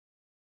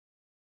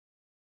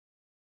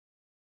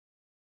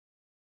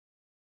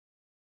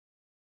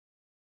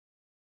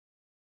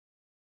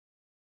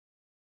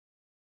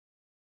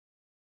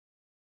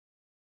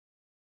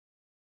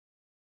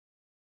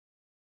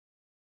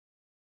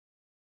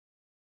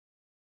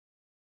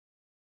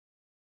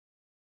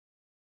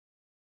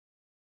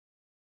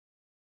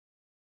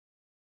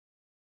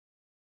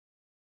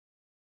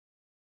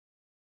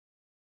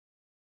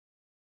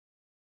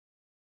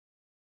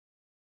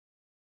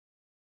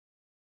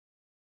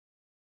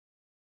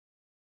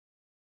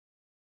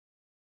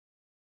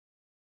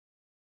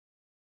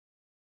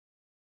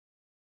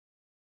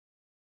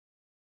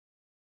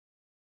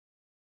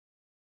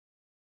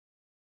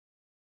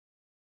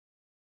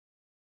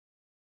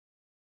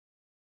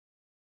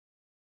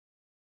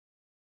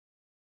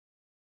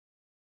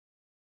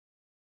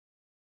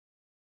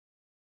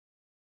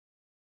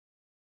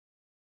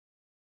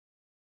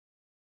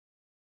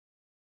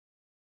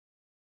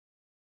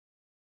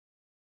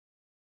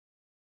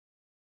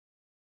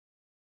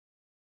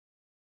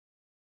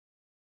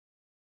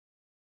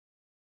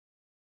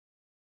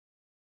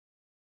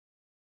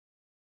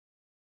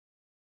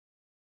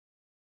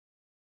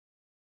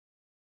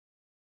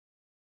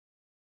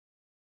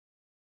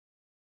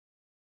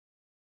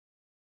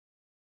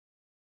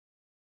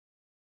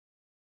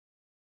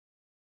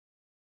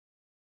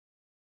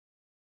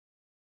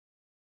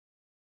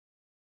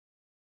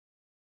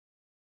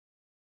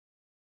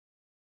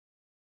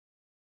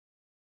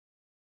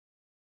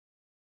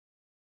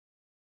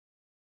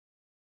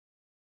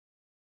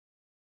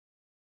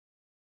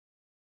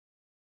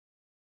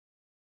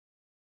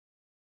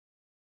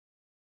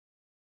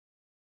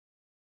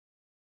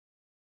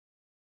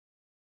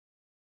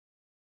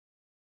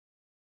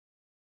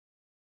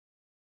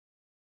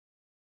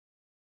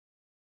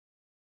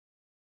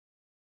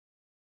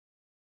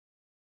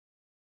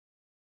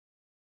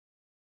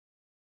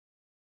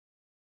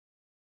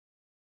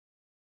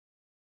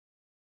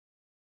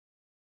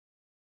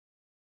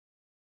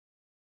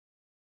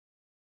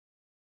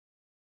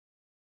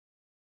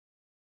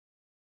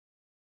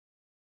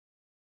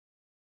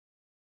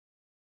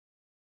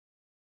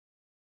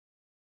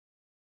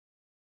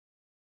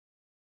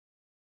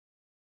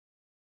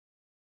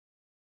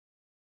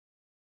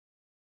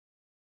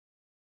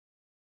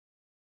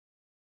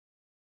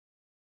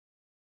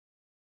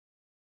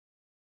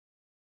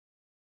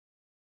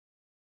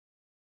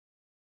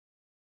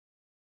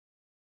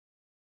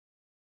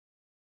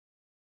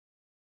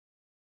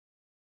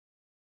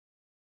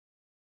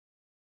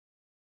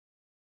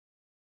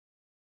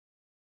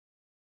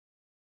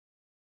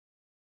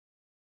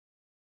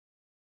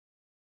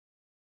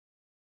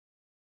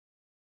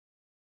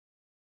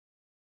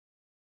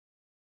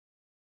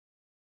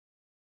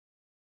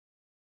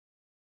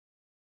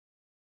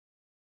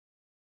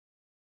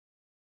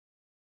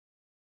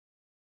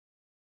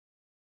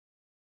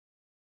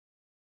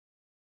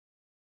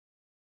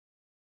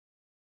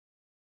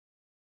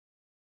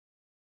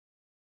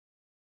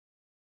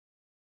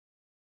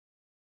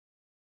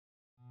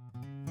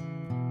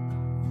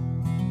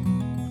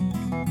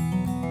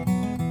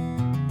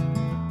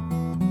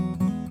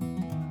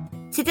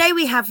today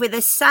we have with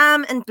us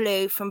Sam and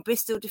Blue from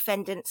Bristol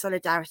Defendant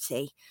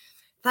Solidarity.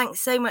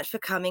 Thanks so much for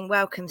coming.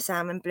 Welcome,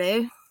 Sam and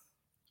Blue.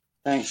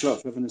 Thanks a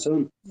lot for having us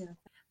on. Yeah.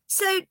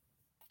 So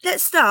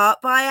let's start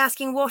by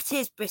asking, what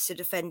is Bristol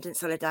Defendant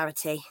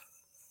Solidarity?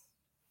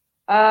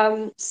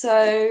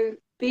 So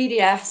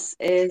BDS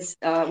is,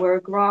 we're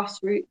a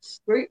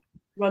grassroots group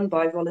run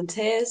by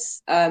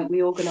volunteers.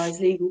 We organise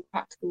legal,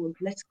 practical and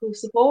political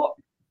support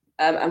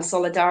and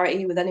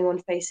solidarity with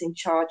anyone facing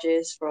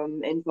charges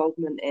from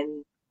involvement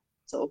in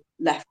sort of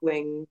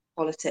left-wing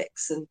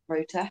politics and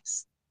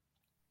protests.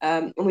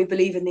 And we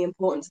believe in the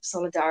importance of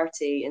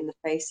solidarity in the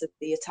face of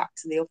the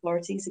attacks of the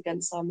authorities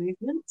against our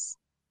movements.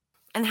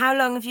 And how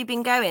long have you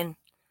been going?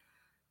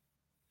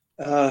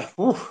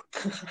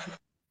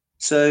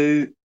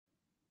 So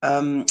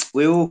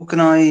we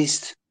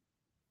organised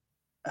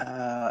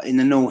in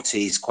the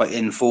noughties quite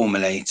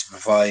informally to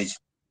provide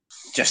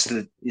just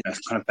the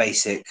kind of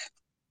basic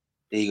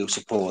legal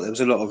support. There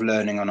was a lot of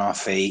learning on our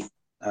feet.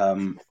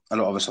 A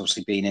lot of us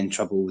obviously been in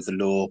trouble with the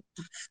law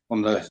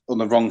on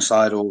the wrong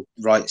side or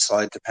right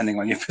side, depending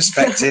on your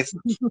perspective,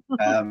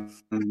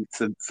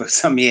 for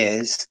some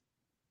years,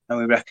 and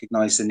we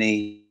recognised the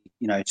need,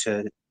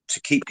 to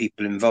keep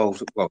people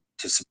involved, well,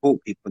 to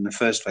support people in the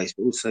first place,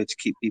 but also to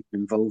keep people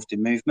involved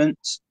in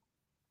movements.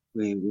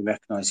 We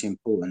recognise the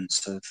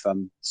importance of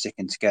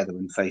sticking together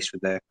when faced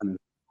with their kind of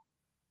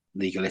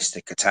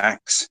legalistic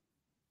attacks.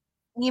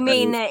 You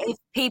mean that if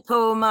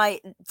people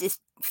might just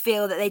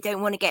feel that they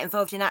don't want to get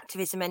involved in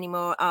activism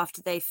anymore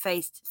after they've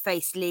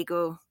faced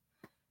legal?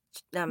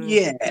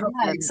 Yeah,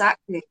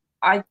 exactly.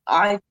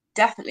 I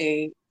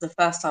definitely, the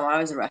first time I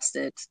was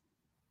arrested,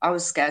 I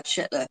was scared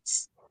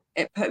shitless.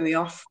 It put me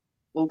off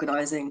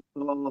organising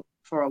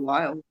for a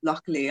while.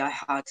 Luckily, I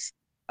had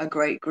a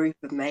great group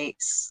of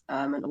mates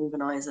and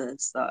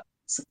organisers that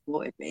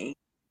supported me.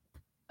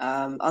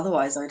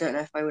 Otherwise, I don't know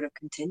if I would have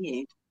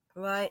continued.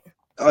 Right.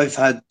 I've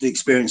had the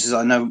experiences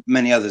I know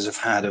many others have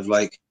had of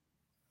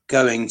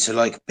going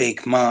to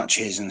big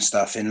marches and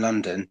stuff in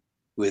London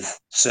with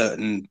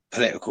certain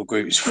political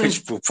groups,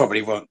 which we'll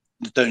probably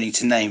don't need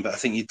to name, but I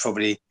think you'd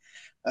probably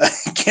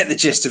get the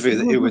gist of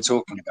who we're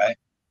talking about.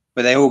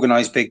 But they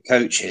organise big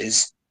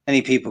coaches.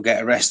 Any people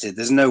get arrested,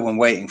 there's no one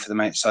waiting for them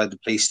outside the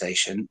police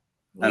station,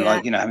 and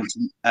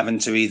having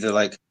to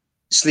either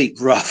sleep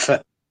rough,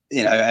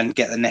 and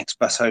get the next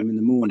bus home in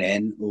the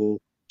morning, or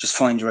just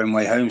find your own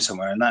way home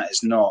somewhere, and that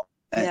is not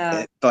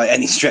by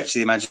any stretch of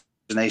the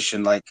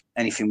imagination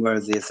anything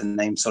worthy of the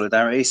name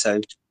solidarity. So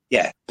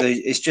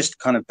it's just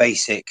kind of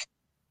basic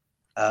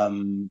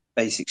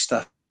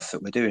stuff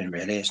that we're doing,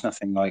 really. It's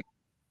nothing a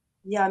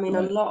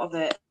lot of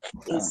it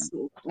is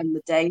sort of on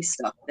the day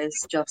stuff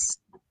is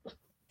just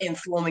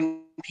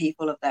informing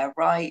people of their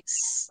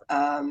rights,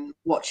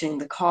 watching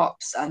the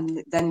cops,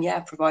 and then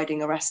providing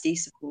arrestee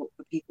support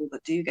for people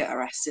that do get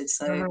arrested.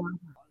 So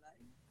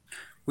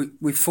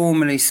we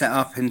formally set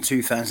up in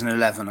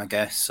 2011, I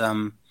guess,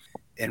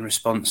 in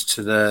response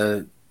to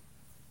the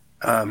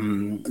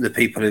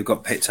people who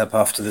got picked up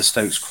after the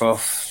Stokes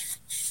Croft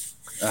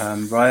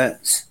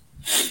riots,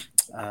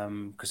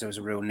 because there was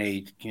a real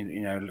need.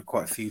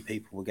 Quite a few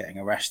people were getting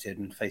arrested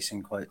and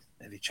facing quite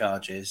heavy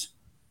charges.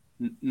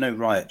 No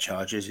riot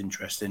charges,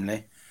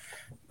 interestingly,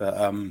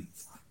 but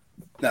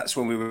that's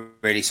when we were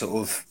really sort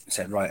of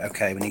said, right,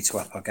 okay, we need to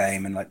up our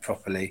game and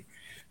properly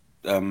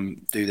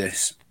do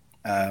this.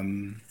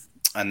 And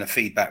the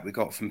feedback we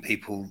got from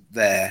people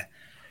there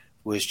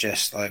was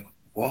just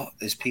what?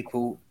 There's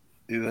people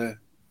who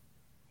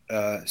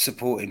are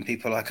supporting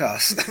people like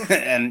us,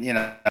 and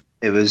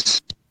it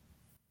was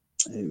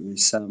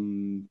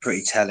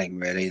pretty telling,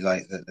 really,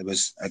 that there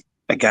was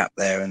a gap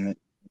there, and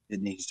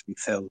it needs to be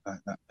filled.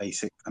 That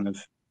basic kind of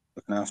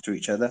looking after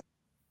each other.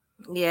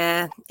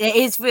 Yeah, it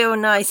is real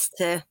nice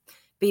to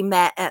be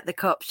met at the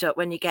cop shop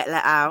when you get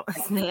let out,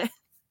 isn't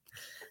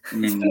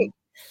it?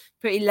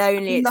 Pretty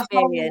lonely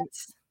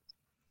experience.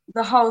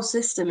 The whole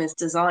system is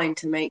designed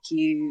to make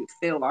you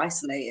feel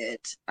isolated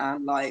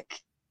and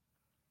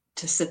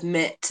to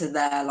submit to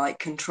their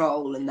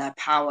control and their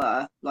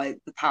power, the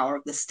power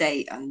of the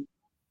state. And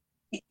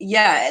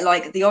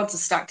the odds are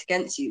stacked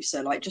against you.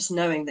 So just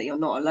knowing that you're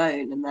not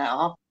alone and there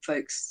are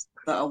folks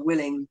that are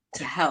willing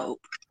to help,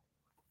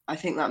 I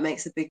think that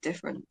makes a big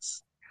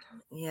difference.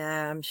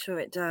 Yeah, I'm sure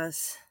it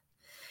does.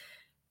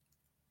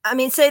 I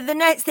mean, so the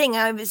next thing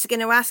I was going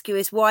to ask you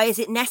is, why is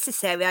it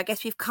necessary? I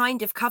guess we've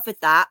kind of covered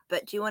that,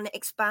 but do you want to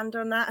expand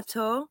on that at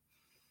all?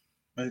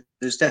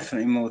 There's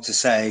definitely more to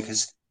say,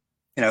 because,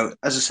 as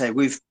I say,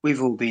 we've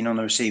all been on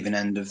the receiving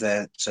end of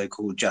their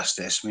so-called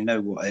justice. We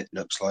know what it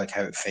looks like,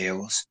 how it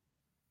feels,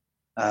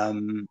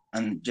 and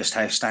just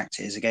how stacked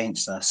it is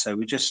against us. So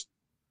we just,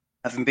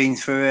 having been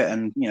through it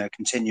and,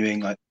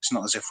 continuing, it's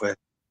not as if we're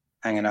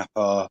hanging up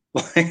our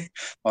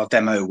our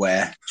demo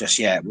ware just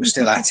yet. We're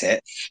still at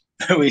it.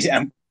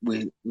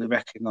 We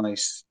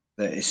recognise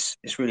that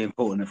it's really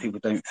important that people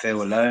don't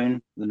feel alone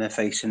when they're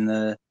facing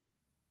the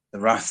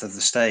wrath of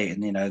the state,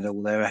 and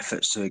all their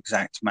efforts to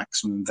exact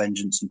maximum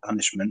vengeance and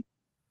punishment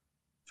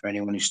for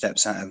anyone who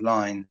steps out of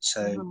line.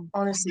 So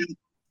honestly,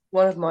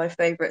 one of my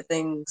favourite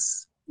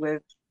things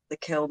with the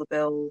Kill the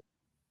Bill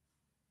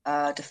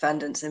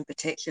defendants in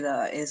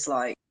particular is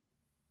like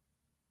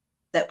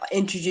they're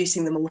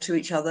introducing them all to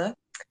each other,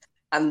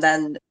 and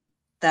then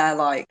they're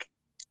like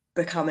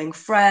becoming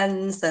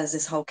friends. There's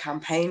this whole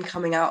campaign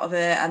coming out of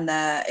it, and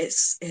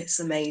it's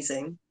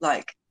amazing.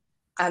 Like,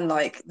 and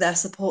like they're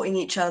supporting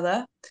each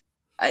other.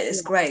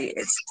 It's great.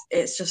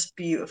 It's just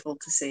beautiful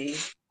to see.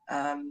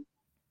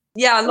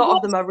 Yeah, a lot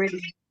of them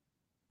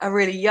are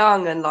really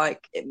young, and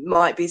like it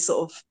might be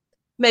sort of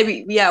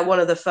maybe one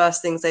of the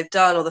first things they've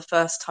done or the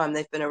first time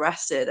they've been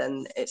arrested,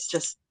 and it's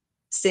just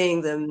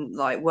seeing them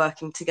like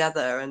working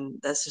together, and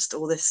there's just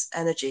all this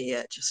energy.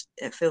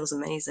 It feels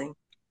amazing.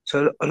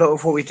 So a lot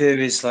of what we do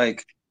is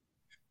like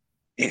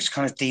it's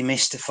kind of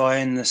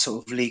demystifying the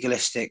sort of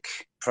legalistic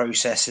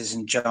processes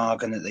and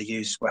jargon that they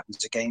use as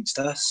weapons against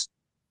us.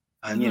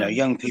 And, you know,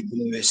 young people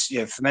who is, you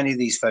know, for many of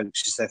these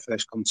folks, it's their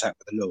first contact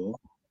with the law.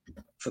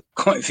 For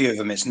quite a few of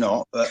them, it's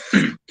not. But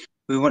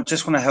we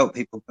just want to help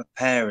people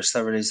prepare as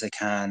thoroughly as they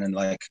can, and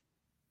like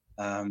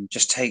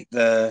just take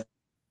the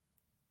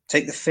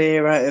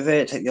fear out of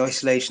it, take the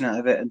isolation out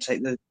of it, and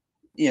take the,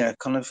 you know,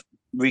 kind of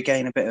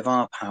regain a bit of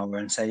our power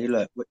and say,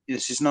 look,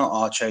 this is not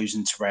our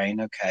chosen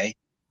terrain. Okay,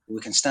 we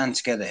can stand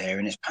together here,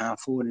 and it's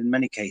powerful. And in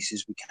many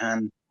cases, we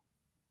can,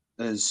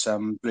 as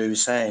Blue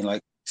was saying,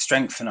 like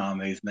strengthen our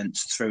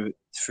movements through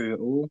it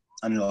all,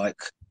 and like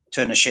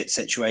turn a shit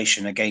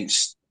situation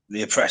against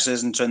the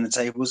oppressors and turn the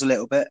tables a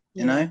little bit,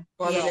 you know?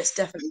 Well, I mean, it's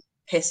definitely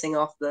pissing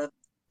off the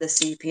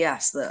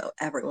CPS that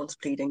everyone's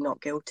pleading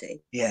not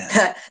guilty.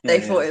 Yeah.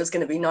 They thought it was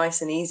going to be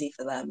nice and easy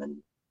for them, and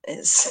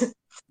it's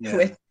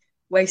we're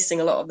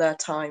wasting a lot of their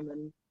time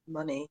and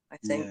money, I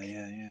think.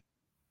 Yeah.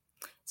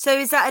 So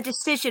is that a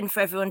decision for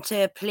everyone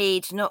to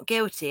plead not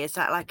guilty? Is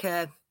that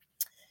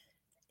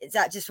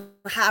just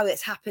how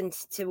it's happened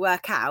to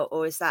work out,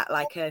 or is that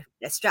like a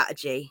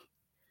strategy?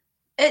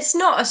 It's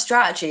not a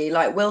strategy.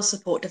 Like, we'll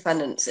support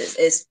defendants.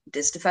 It's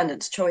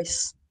defendants'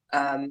 choice.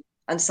 And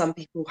some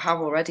people have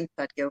already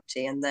pled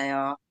guilty, and they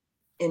are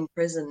in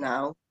prison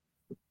now.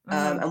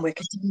 And we're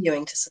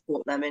continuing to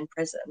support them in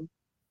prison.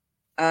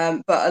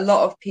 But a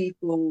lot of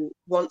people,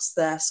 once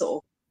they're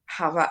sort of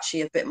have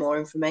actually a bit more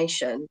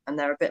information and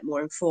they're a bit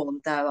more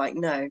informed, they're like,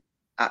 no,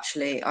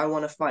 actually, I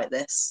want to fight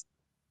this.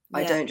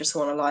 I don't just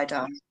want to lie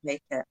down and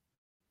take it.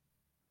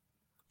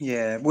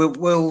 Yeah,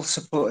 we'll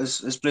support,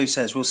 as Blue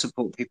says, we'll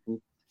support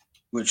people,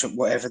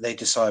 whatever they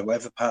decide,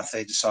 whatever path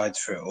they decide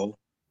through it all.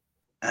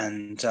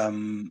 And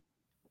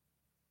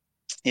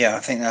I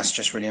think that's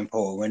just really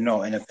important. We're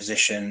not in a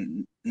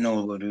position,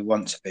 nor would we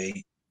want to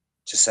be,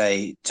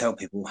 to tell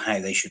people how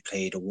they should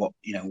plead or what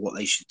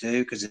they should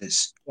do, because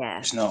it's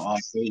not our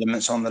freedom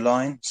that's on the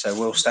line. So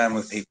we'll stand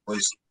with people.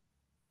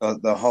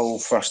 The whole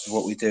thrust of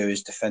what we do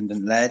is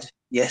defendant led.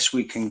 Yes,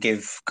 we can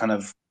give kind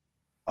of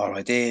our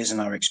ideas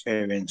and our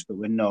experience, but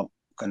we're not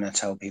going to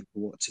tell people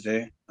what to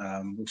do.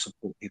 We'll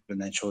support people in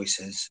their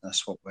choices.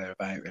 That's what we're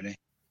about, really.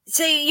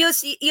 So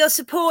you're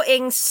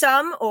supporting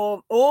some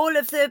or all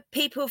of the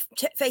people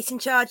facing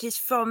charges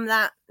from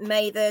that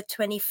May the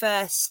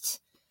 21st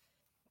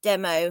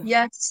demo?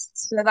 Yes,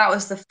 so that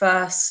was the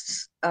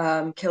first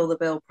Kill the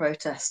Bill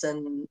protest,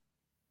 and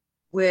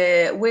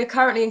we're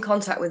currently in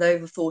contact with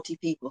over 40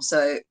 people.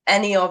 So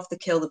any of the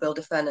Kill the Bill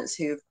defendants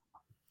who've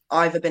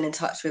either been in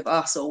touch with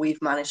us or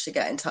we've managed to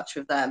get in touch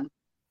with them,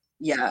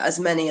 as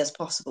many as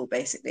possible,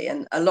 basically.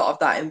 And a lot of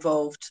that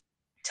involved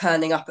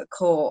turning up at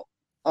court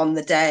on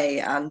the day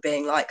and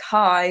being like,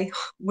 hi,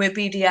 we're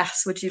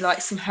BDS, would you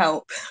like some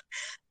help?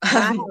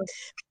 I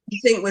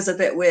think was a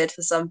bit weird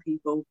for some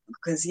people,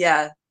 because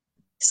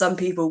some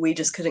people we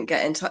just couldn't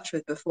get in touch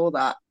with before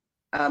that,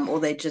 or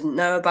they didn't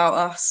know about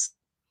us.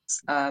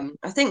 I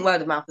think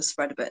word of mouth has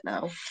spread a bit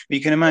now. You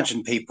can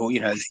imagine people,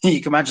 you can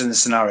imagine the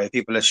scenario.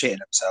 People are shitting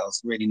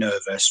themselves, really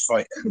nervous,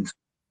 frightened,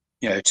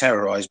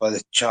 terrorized by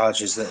the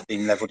charges that have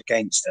been leveled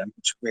against them,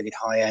 which are really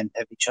high-end,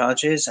 heavy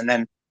charges. And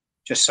then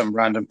just some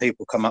random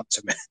people come up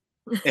to me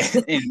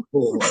in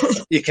court.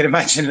 You can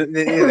imagine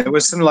there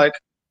was some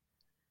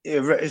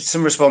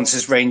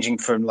responses ranging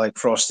from like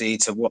frosty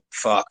to what the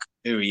fuck,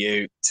 who are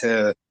you,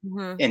 to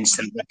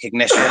instant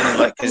recognition,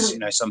 because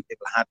some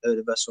people had heard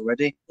of us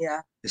already.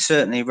 Yeah, it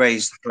certainly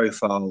raised the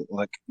profile,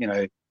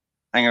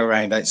 hang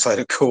around outside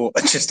of court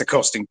and just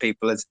accosting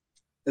people, as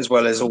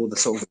well as all the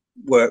sort of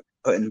work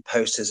putting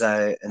posters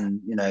out and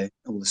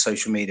all the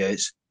social media.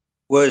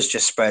 Words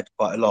just spread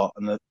quite a lot,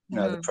 and the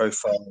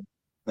profile and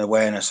the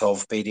awareness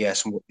of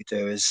BDS and what we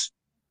do has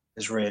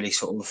really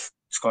sort of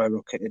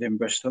skyrocketed in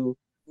Bristol.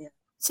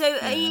 So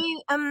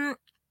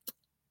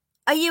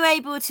are you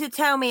able to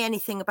tell me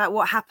anything about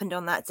what happened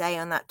on that day,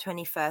 on that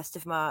 21st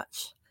of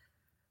March?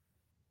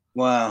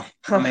 Well,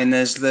 I mean,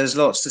 there's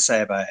lots to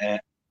say about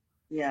it.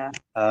 Yeah.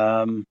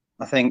 I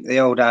think the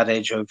old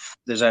adage of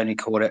they only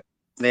call it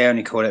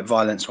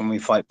violence when we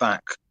fight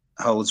back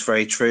holds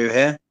very true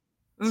here.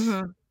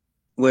 Mm-hmm.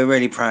 We're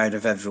really proud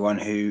of everyone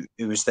who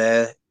was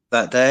there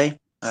that day.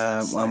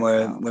 And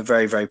we're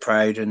very, very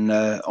proud and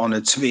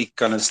honoured to be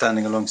kind of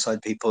standing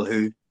alongside people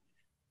who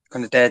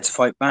kind of dared to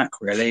fight back,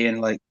 really,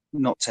 and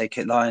not take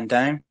it lying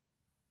down.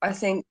 I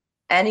think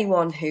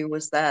anyone who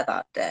was there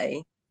that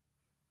day,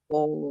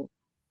 or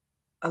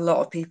a lot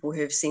of people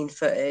who've seen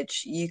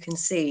footage, you can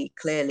see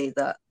clearly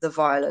that the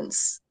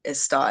violence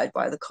is started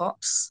by the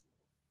cops.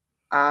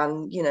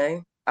 And, you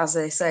know, as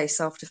they say,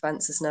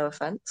 self-defense is no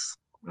offense.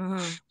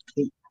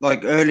 Mm-hmm.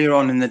 Like earlier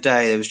on in the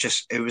day,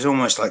 it was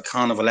almost like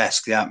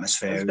carnival-esque, the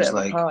atmosphere. It was a It bit was of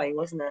like, a party,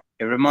 wasn't it?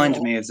 it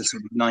reminded me of the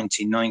sort of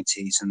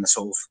 1990s and the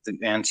sort of the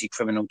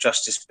anti-criminal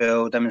justice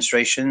bill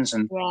demonstrations,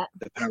 and Yeah.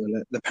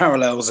 the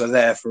parallels are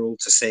there for all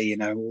to see. You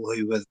know, all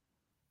who were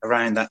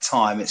around that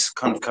time. It's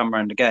kind of come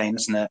around again,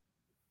 isn't it?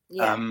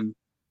 Yeah.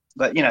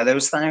 But you know, there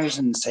was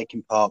thousands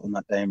taking part on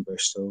that day in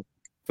Bristol.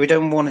 We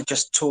don't want to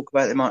just talk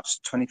about the March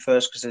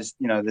 21st because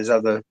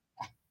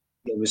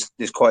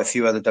there's quite a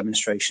few other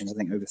demonstrations. I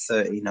think over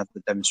 13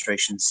 other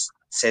demonstrations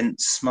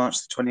since March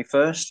the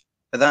 21st.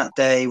 But that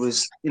day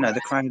was,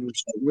 the crowd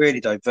was like really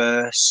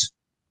diverse.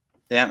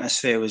 The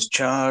atmosphere was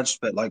charged,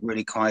 but like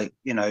really quite,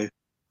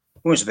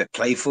 almost a bit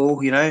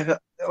playful,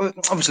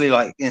 Obviously,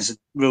 like there's a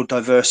real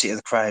diversity of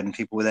the crowd and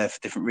people were there for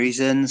different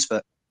reasons.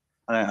 But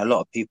I know a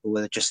lot of people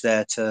were just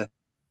there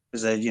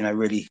because they're,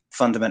 really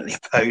fundamentally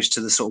opposed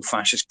to the sort of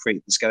fascist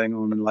creep that's going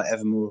on and like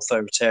ever more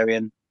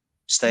authoritarian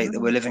state that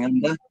we're living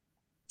under.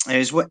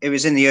 It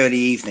was in the early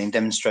evening.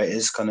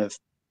 Demonstrators kind of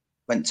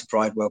went to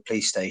Bridewell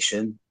Police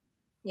Station.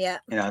 Yeah.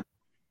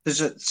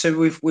 So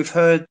we've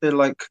heard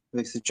both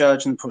the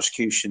judge and the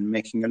prosecution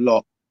making a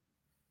lot,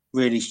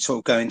 really sort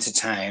of going to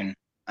town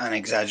and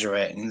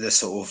exaggerating the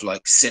sort of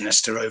like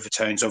sinister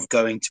overtones of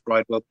going to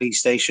Bridewell Police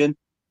Station.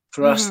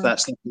 For us,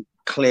 that's like a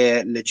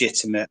clear,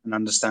 legitimate, and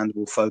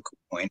understandable focal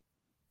point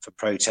for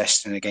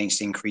protesting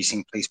against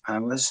increasing police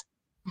powers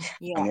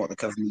and what the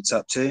government's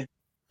up to.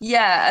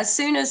 Yeah, as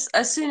soon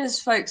as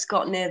folks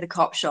got near the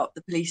cop shop,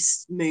 the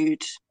police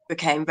mood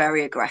became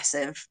very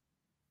aggressive.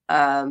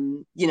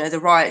 The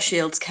riot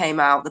shields came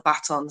out, the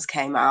batons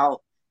came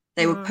out.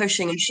 They were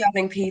pushing and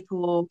shoving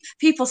people.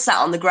 People sat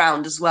on the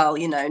ground as well,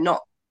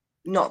 not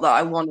that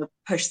I want to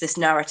push this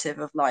narrative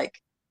of like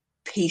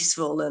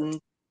peaceful and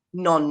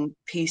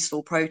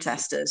non-peaceful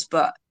protesters,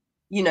 but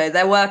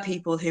there were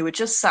people who were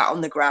just sat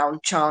on the ground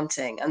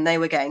chanting and they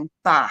were getting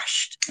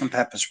bashed and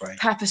pepper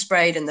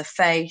sprayed in the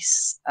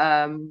face.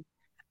 And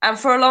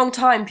for a long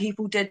time,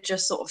 people did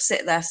just sort of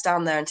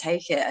stand there and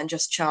take it and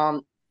just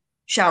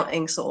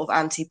shouting sort of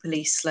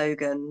anti-police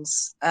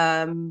slogans.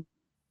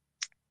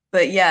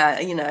 But yeah,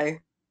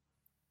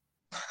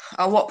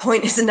 at what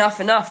point is enough?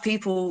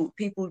 People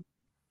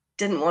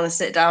didn't want to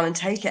sit down and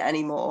take it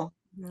anymore.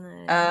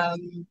 No.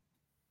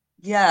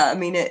 Yeah, I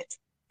mean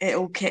it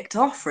all kicked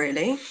off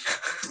really.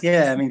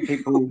 Yeah, I mean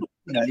people,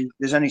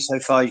 there's only so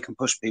far you can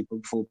push people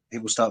before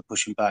people start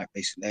pushing back,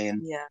 basically.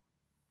 And yeah.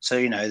 So,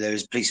 there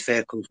was police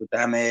vehicles were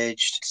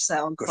damaged, set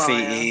on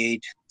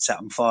graffitied, set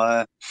on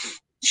fire.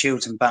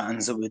 Shields and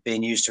batons that were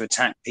being used to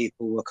attack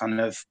people were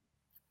kind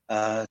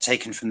of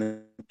taken from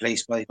the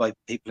police by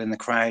people in the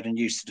crowd and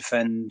used to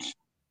defend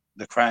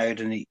the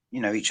crowd and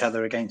each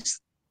other against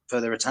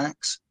further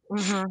attacks.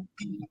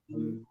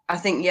 I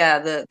think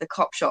the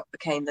cop shop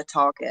became the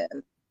target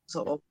of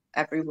sort of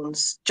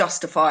everyone's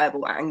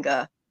justifiable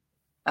anger,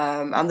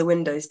 and the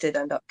windows did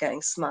end up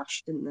getting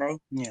smashed, didn't they?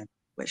 Yeah,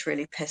 which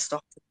really pissed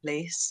off the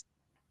police.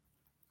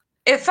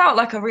 It felt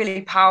like a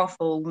really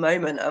powerful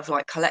moment of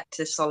like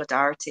collective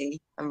solidarity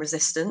and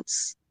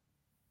resistance.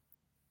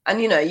 And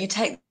you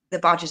take the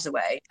badges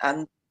away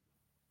and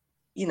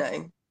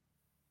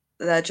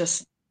they're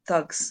just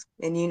thugs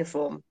in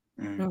uniform.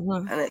 And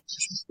it's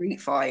just a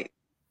street fight.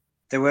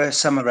 There were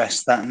some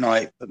arrests that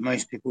night, but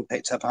most people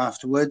picked up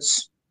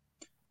afterwards.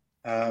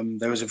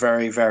 There was a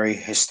very, very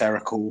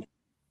hysterical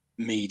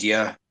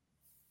media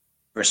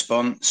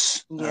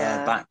response,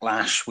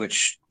 backlash,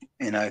 which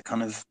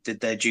kind of did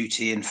their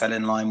duty and fell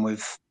in line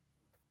with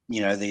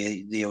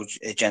the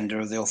agenda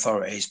of the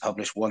authorities.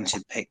 Published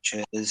wanted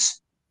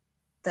pictures.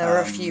 There were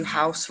a few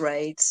house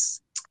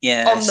raids.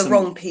 Yeah, on the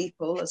wrong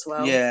people as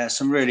well. Yeah,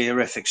 some really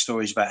horrific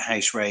stories about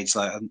house raids.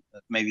 Like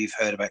maybe you've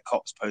heard about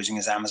cops posing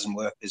as Amazon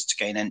workers to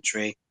gain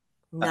entry.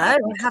 No, I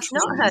have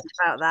not heard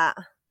about that.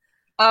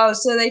 Oh,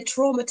 so they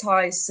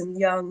traumatized some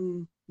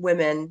young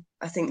women,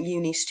 I think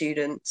uni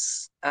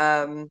students,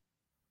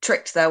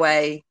 tricked their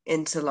way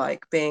into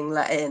like being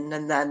let in,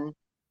 and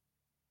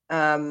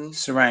then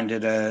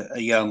surrounded a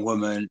young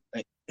woman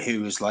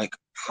who was like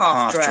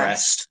half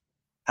dressed,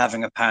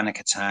 having a panic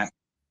attack.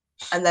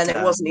 And then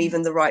it wasn't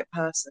even the right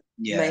person.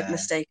 Yeah, made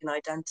mistaken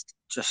identity.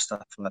 Just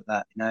stuff like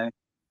that,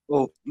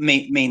 Or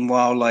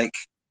meanwhile, like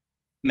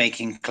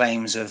making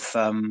claims of,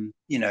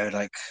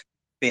 like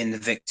being the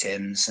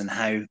victims and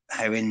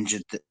how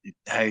injured,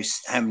 how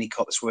many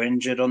cops were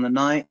injured on the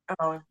night.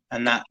 Oh.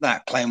 And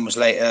that claim was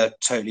later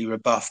totally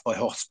rebuffed by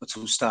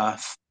hospital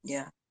staff.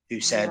 Yeah. Who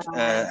said,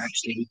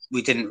 actually,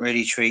 we didn't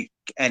really treat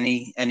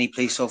any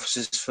police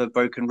officers for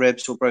broken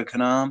ribs or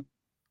broken arm.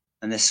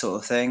 And this sort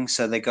of thing,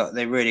 so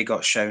they really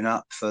got shown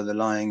up for the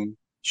lying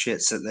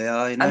shits that they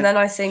are, And then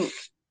I think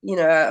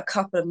a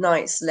couple of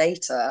nights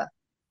later,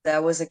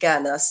 there was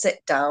again a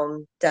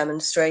sit-down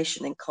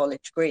demonstration in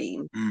College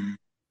Green,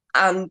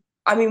 and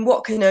I mean,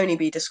 what can only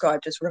be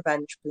described as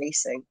revenge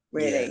policing,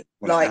 really. Yeah,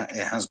 well, like,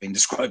 it has been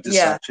described as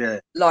such, yeah.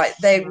 Like,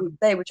 they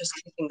were just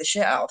kicking the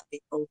shit out of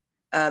people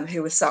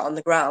who were sat on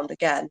the ground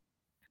again.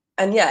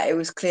 And yeah, it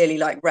was clearly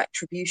like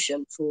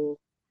retribution for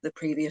the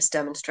previous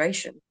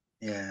demonstration.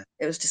 Yeah.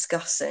 It was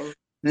disgusting.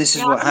 This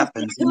is what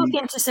happens.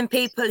 Talking to some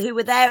people who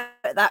were there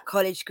at that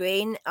college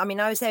green. I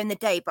mean, I was there in the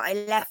day, but I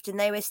left and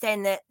they were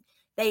saying that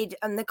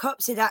and the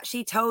cops had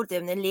actually told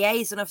them, the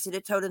liaison officer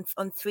had told them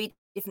on 3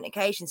 different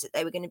occasions that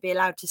they were going to be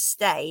allowed to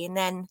stay, and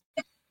then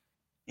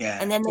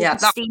that was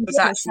actually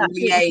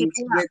liaised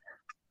with.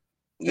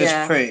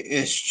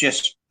 It's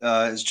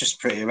just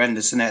pretty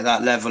horrendous, isn't it?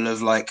 That level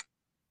of like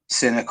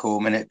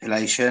cynical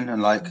manipulation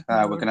and like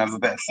we're gonna have a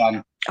bit of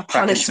fun, a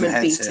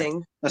punishment beating.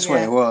 Here. That's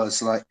what it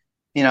was. Like,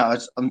 you know,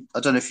 I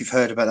don't know if you've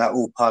heard about that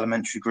all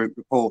parliamentary group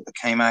report that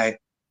came out.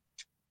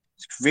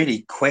 It's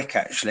really quick,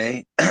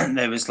 actually.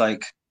 There was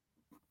like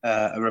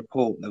a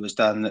report that was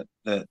done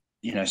that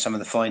you know, some of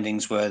the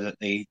findings were that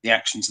the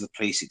actions of the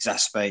police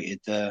exacerbated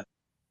the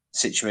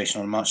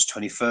situation on March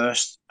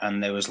 21st,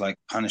 and there was like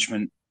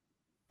punishment,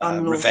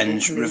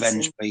 revenge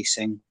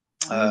policing,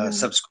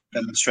 subsequent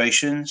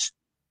demonstrations,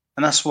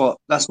 and that's what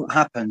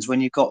happens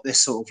when you've got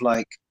this sort of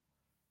like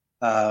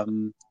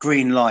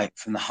green light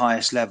from the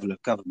highest level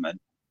of government,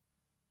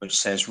 which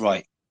says,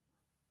 right,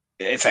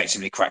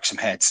 effectively crack some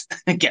heads,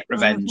 get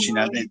revenge. You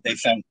know, they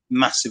felt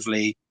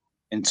massively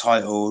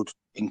entitled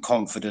and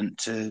confident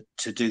to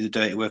do the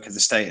dirty work of the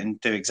state and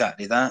do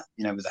exactly that.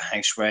 You know, with the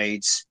house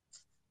raids,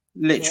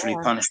 literally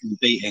punishment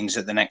beatings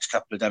at the next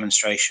couple of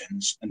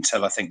demonstrations,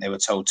 until I think they were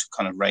told to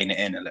kind of rein it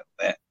in a little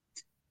bit.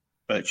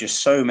 But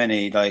just so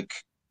many like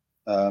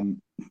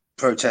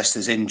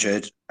protesters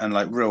injured, and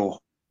like real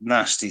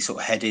nasty sort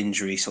of head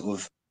injury, sort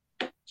of,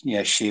 you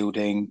know,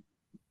 shielding,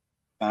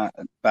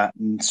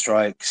 baton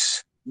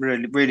strikes,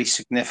 really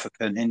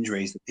significant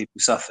injuries that people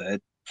suffered.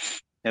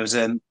 There was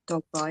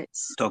dog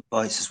bites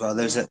as well.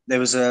 There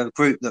was a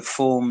group that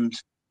formed.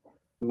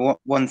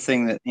 One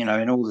thing that, you know,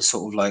 in all the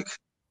sort of like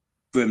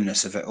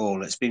grimness of it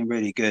all, it's been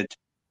really good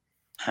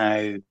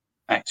how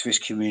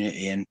activist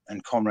community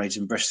and comrades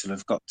in Bristol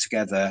have got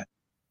together.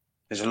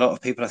 There's a lot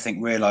of people, I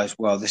think, realise,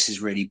 well, this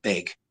is really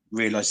big,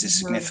 realise the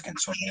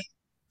significance of it,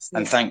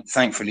 and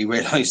thankfully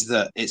realise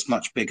that it's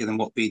much bigger than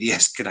what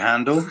BDS could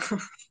handle.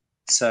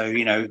 So,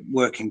 you know,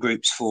 working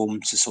groups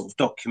formed to sort of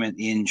document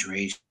the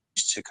injuries,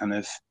 to kind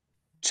of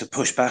to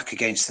push back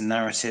against the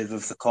narrative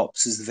of the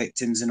cops as the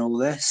victims in all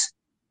this.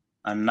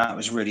 And that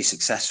was really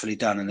successfully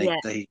done. And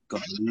they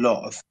got a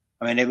lot of,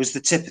 I mean, it was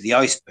the tip of the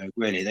iceberg,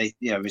 really.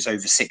 It was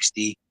over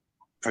 60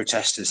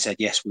 protesters said,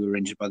 yes, we were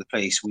injured by the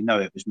police. We know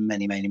it was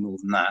many, many more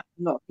than that.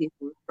 A lot of people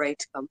were afraid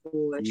to come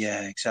forward.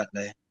 Yeah,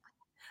 exactly.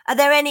 Are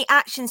there any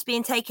actions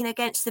being taken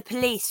against the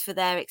police for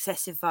their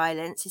excessive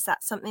violence? Is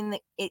that something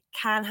that it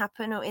can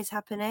happen or is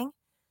happening?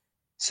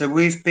 So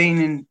we've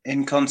been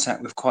in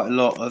contact with quite a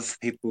lot of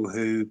people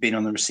who've been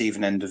on the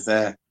receiving end of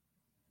the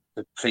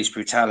police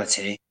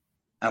brutality,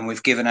 and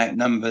we've given out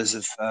numbers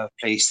of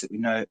police that we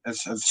know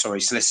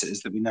solicitors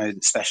that we know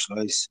that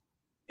specialise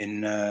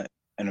in a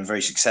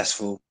very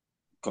successful,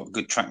 got a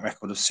good track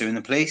record of suing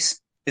the police.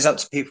 It's up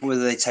to people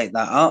whether they take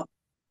that up.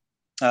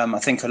 I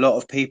think a lot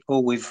of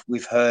people,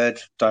 we've heard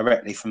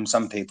directly from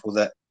some people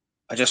that,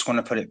 I just want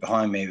to put it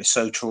behind me. It was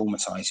so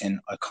traumatizing.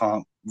 I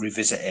can't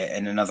revisit it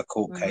in another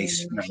court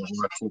case, another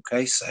court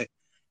case. So,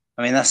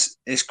 I mean,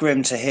 it's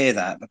grim to hear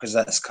that, because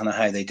that's kind of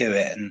how they do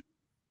it, and,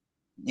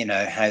 you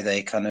know, how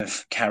they kind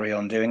of carry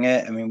on doing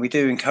it. I mean, we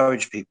do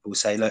encourage people,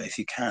 say, look, if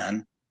you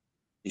can,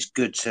 it's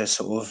good to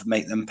sort of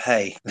make them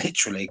pay,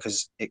 literally,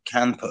 because it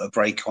can put a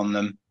brake on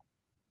them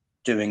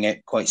doing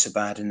it quite so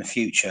bad in the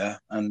future.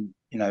 And,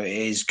 you know, it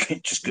is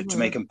just good to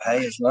make them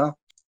pay as well.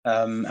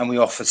 And we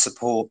offer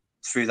support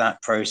through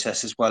that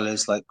process, as well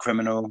as like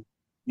criminal,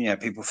 you know,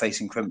 people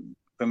facing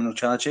criminal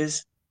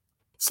charges.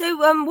 So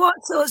what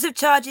sorts of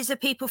charges are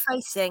people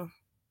facing?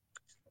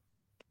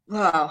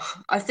 Well,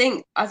 I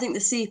think the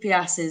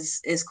CPS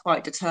is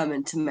quite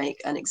determined to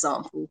make an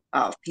example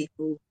out of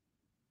people.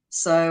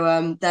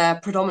 So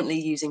they're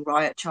predominantly using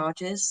riot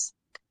charges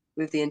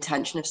with the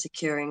intention of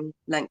securing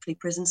lengthy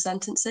prison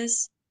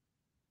sentences.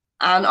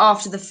 And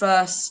after the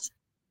first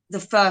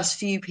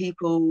few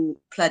people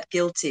pled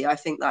guilty, I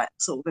think that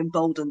sort of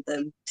emboldened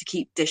them to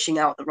keep dishing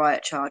out the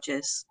riot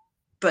charges.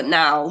 But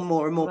now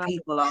more and more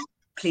people are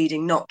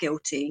pleading not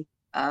guilty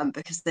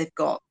because they've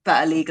got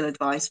better legal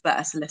advice,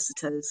 better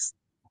solicitors.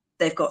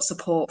 They've got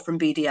support from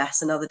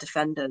BDS and other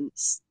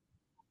defendants.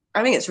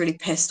 I think it's really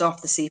pissed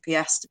off the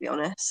CPS, to be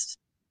honest.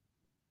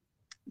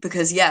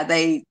 Because,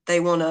 they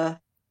want to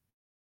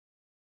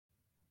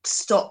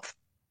stop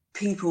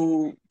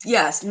people,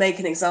 make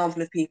an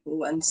example of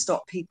people and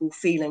stop people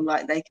feeling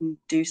like they can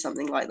do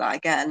something like that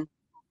again,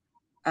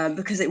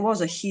 because it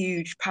was a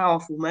huge,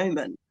 powerful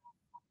moment,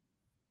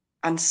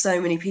 and so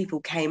many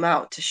people came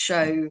out to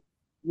show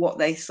what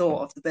they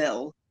thought of the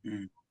bill.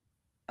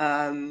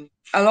 A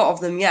lot of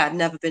them had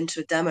never been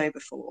to a demo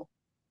before,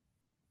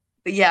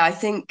 but I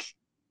think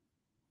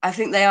I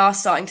think they are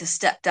starting to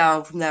step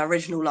down from their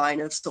original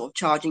line of sort of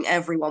charging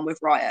everyone with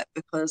riot,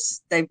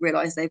 because they've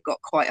realised they've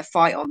got quite a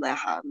fight on their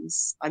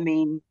hands. I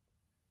mean,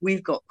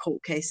 we've got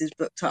court cases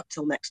booked up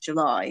till next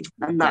July,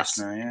 and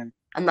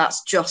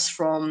that's just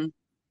from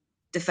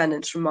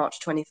defendants from March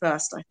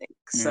 21st, I think.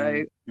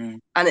 So,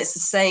 and it's the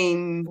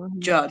same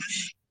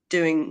judge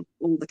doing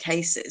all the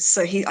cases.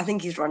 So I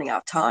think he's running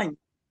out of time.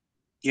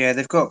 Yeah,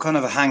 they've got kind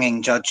of a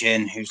hanging judge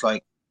in who's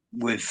like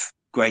with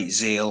great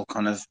zeal,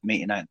 kind of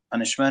meting out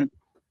punishment.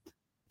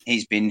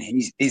 He's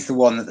the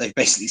one that they've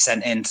basically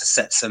sent in to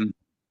set some.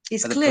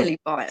 He's clearly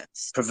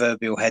biased.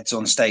 Proverbial heads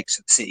on stakes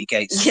at the city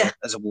gates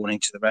as a warning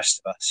to the rest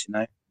of us, you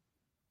know.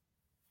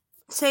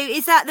 So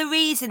is that the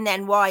reason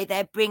then why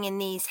they're bringing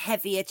these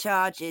heavier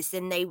charges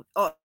than they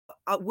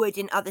would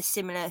in other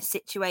similar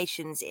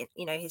situations,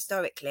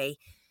 historically,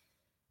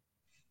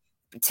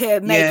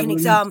 to make an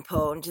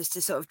example and just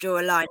to sort of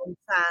draw a line in the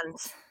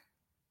sand?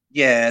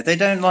 Yeah, they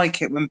don't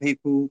like it when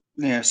people,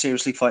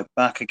 seriously fight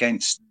back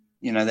against,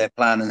 their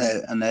plan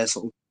and their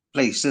sort of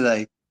police, do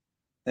they?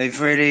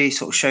 They've really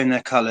sort of shown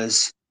their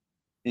colours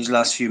these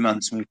last few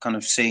months, and we've kind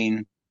of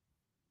seen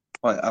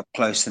quite up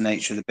close the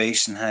nature of the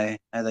beast and how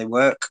they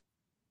work.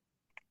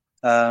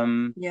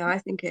 Yeah, I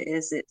think it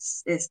is.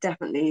 It's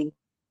definitely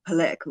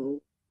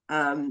political.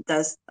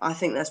 I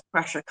think there's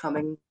pressure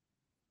coming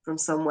from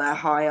somewhere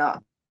high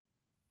up.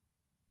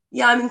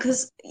 Yeah, I mean,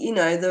 because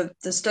the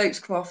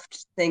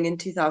Stokescroft thing in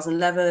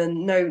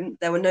 2011,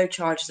 there were no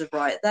charges of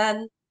riot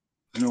then.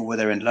 Nor were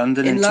there in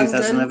London in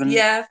 2011.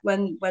 Yeah,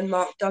 when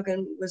Mark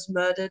Duggan was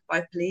murdered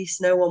by police,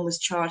 no one was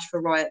charged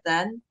for riot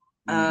then.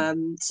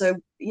 So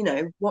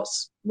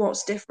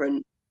what's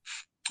different?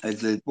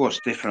 What's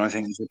different, I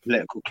think, is the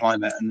political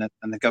climate and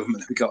the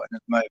government that we got in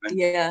at the moment.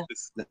 Yeah,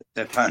 with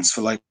their plans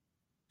for like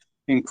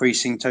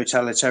increasing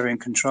totalitarian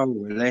control.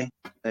 Really,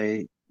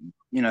 they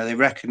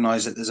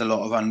recognise that there's a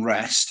lot of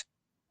unrest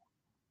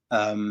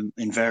in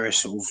various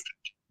sort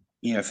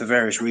of, for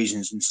various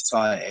reasons in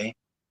society,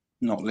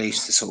 not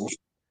least the sort of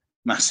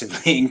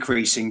massively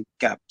increasing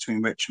gap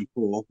between rich and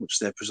poor, which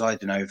they're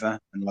presiding over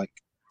and like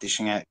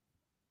dishing out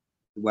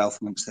the wealth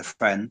amongst their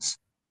friends.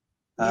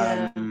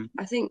 I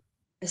think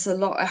it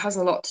has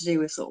a lot to do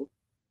with sort of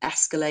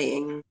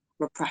escalating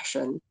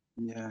repression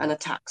and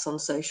attacks on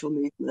social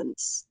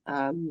movements.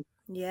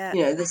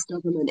 This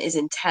government is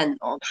intent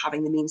on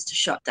having the means to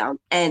shut down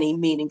any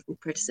meaningful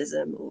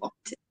criticism or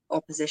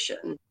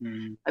opposition.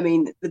 I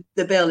mean,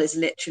 the bill is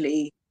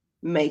literally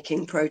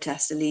making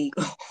protest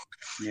illegal,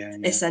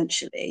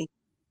 essentially.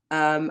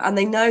 And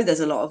they know there's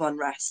a lot of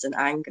unrest and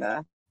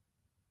anger.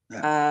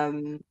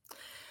 And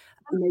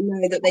they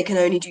know that they can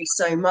only do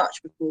so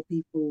much before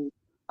people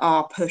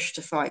are pushed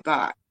to fight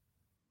back.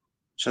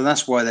 So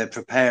that's why they're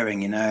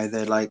preparing,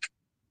 they're like,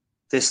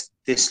 this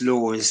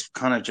law is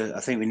kind of just,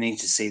 I think we need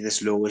to see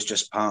this law as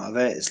just part of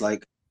it. It's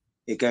like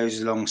it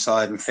goes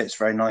alongside and fits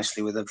very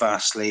nicely with a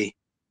vastly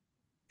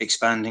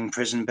expanding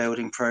prison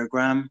building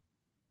program,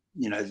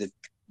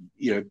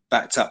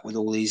 backed up with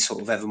all these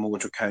sort of ever more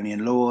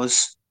draconian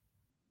laws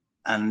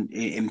and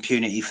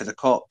impunity for the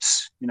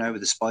cops, with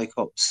the spy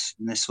cops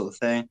and this sort of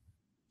thing,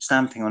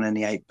 stamping on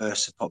any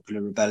outbursts of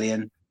popular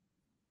rebellion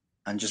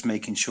and just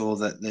making sure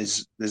that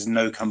there's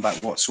no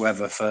comeback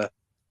whatsoever for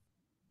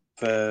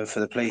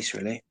the police,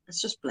 really.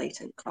 It's just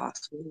blatant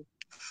class war.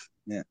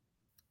 Yeah.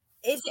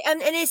 Is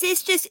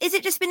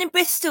it just been in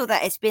Bristol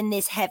that it's been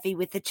this heavy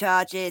with the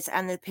charges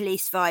and the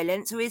police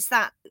violence, or is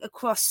that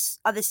across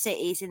other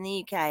cities in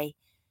the UK?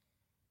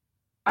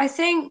 I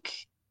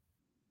think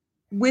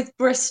with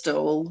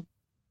Bristol,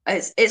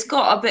 it's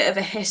got a bit of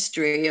a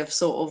history of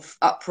sort of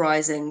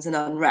uprisings and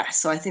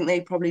unrest. So I think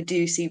they probably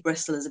do see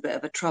Bristol as a bit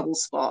of a trouble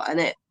spot, and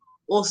it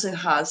also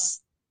has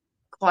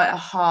quite a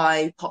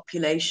high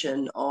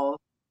population of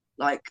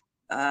like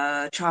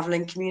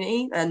travelling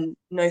community and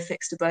no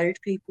fixed abode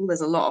people.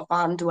 There's a lot of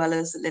van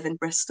dwellers that live in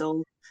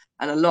Bristol,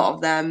 and a lot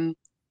of them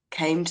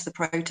came to the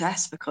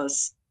protest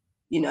because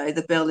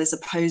the bill is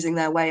opposing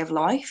their way of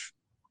life.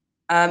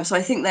 So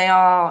I think they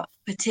are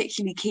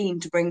particularly keen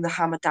to bring the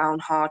hammer down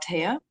hard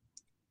here.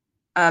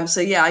 So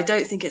yeah, I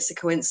don't think it's a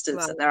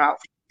coincidence that they're out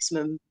for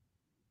maximum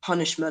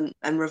punishment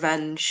and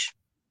revenge.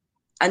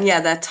 And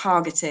yeah, they're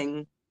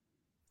targeting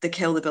the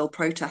Kill the Bill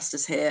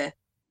protesters here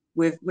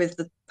with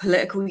the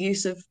political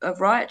use of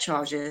riot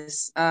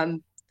charges.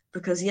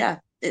 Because yeah,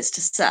 it's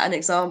to set an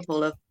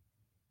example of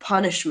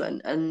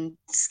punishment and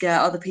scare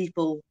other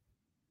people,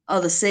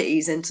 other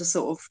cities into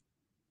sort of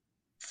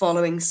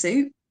following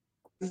suit.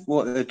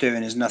 What they're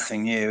doing is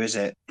nothing new, is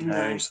it?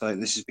 It's like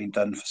this has been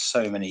done for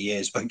so many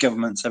years by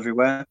governments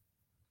everywhere.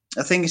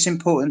 I think it's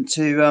important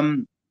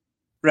to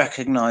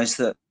recognise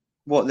that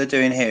what they're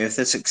doing here, if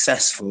they're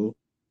successful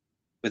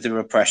with the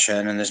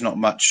repression and there's not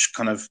much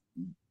kind of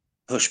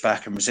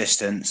pushback and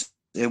resistance,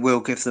 it will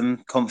give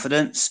them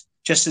confidence.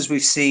 Just as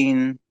we've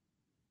seen,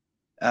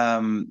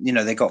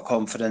 they got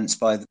confidence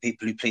by the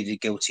people who pleaded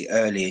guilty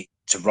early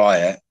to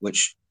riot,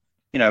 which,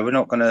 we're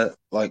not going to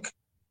like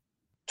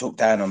talk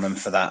down on them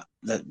for that,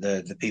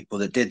 the people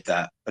that did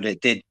that, but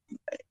it did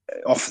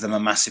offer them a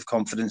massive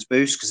confidence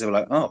boost, because they were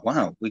like, oh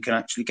wow, we can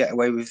actually get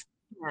away with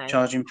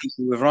charging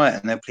people with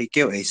riot, and they'll plead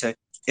guilty. So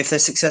if they're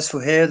successful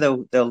here,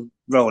 they'll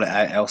roll it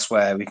out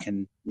elsewhere.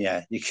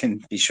 You can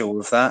be sure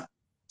of that.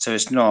 So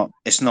it's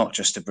not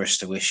just a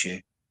Bristol issue.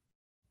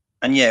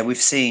 And yeah, we've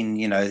seen,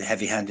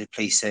 heavy-handed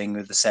policing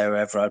with the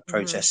Sarah Everard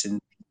protests in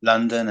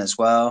London as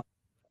well.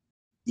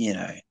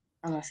 And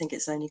I think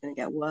it's only going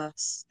to get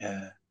worse.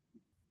 Yeah,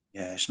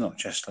 it's not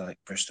just like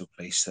Bristol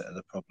police that are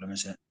the problem,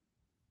 is it?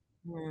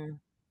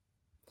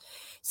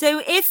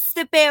 So if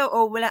the bill,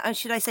 or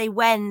should I say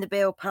when the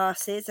bill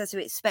passes, as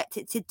we expect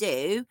it to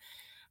do,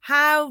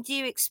 how do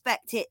you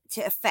expect it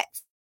to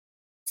affect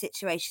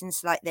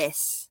situations like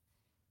this?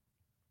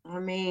 I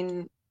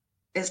mean,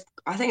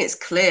 I think it's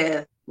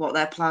clear what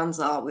their plans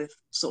are with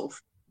sort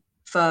of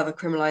further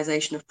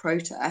criminalisation of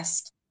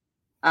protest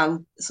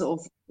and sort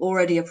of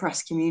already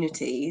oppressed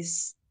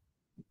communities.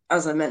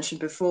 As I mentioned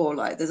before,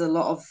 like there's a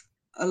lot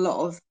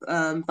of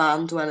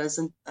van dwellers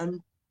and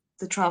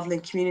the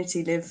travelling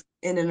community live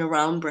in and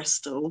around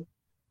Bristol,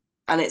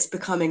 and it's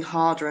becoming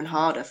harder and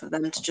harder for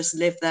them to just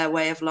live their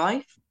way of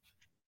life.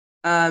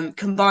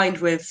 Combined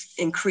with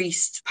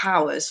increased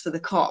powers for the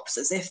cops,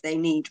 as if they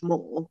need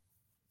more,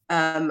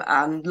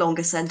 and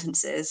longer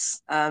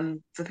sentences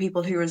for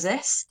people who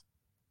resist.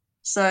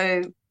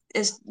 So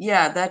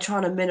they're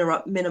trying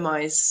to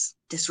minimize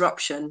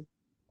disruption,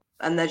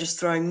 and they're just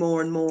throwing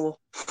more and more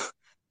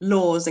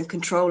laws and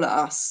control at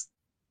us.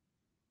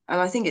 And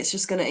I think it's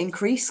just going to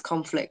increase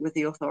conflict with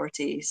the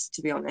authorities,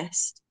 to be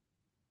honest.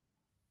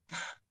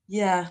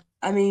 Yeah,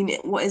 I mean,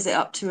 what is it,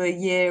 up to a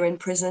year in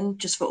prison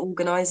just for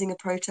organising a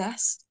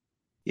protest?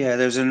 Yeah,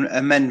 there was an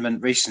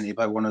amendment recently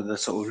by one of the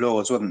sort of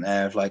lords, wasn't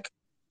there, of like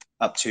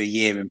up to a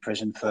year in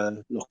prison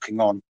for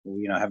locking on, or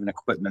having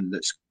equipment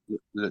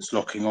that's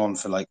locking on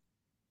for, like,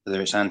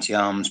 whether it's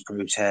anti-arms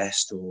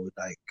protest or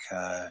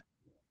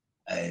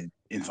like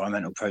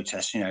environmental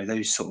protest.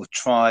 Those sort of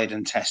tried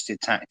and tested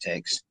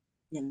tactics.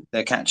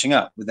 They're catching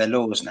up with their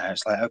laws now.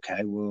 It's like,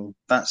 okay, well,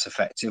 that's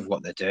effective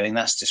what they're doing.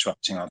 That's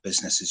disrupting our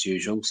business as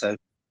usual. So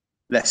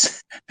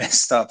let's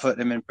start putting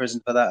them in prison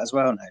for that as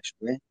well now,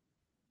 shall we?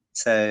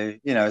 So,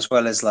 as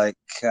well as like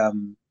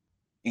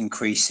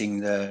increasing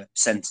the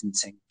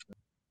sentencing for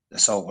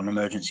assault on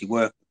emergency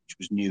workers, which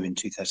was new in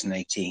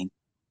 2018.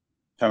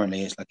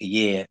 Currently, it's like a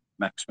year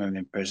maximum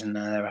in prison.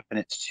 Now they're upping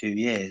it to 2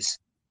 years.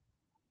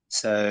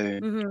 So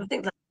I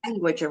think the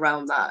language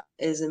around that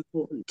is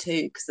important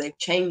too, because they've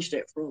changed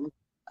it from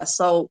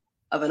assault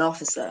of an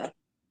officer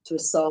to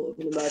assault of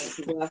an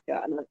emergency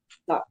worker, and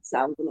that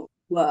sounds a lot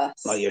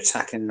worse. Like you're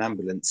attacking an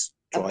ambulance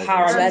driver. A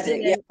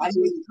paramedic,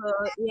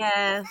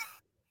 yeah.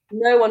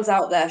 No one's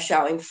out there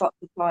shouting "fuck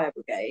the fire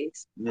brigade."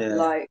 Yeah.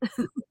 Like,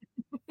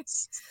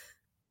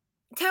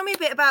 tell me a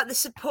bit about the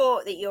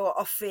support that you're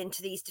offering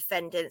to these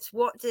defendants.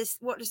 What does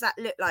that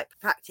look like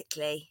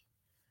practically?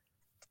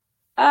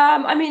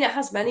 I mean, it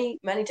has many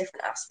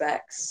different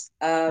aspects.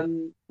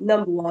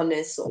 Number one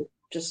is sort of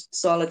just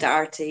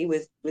solidarity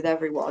with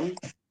everyone.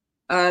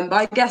 But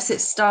I guess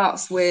it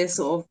starts with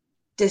sort of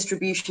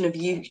distribution of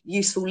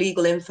useful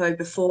legal info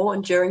before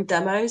and during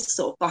demos,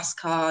 sort of bus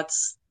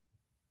cards.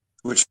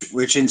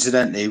 Which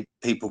incidentally,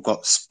 people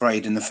got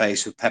sprayed in the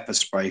face with pepper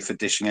spray for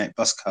dishing out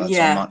bus cards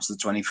on March the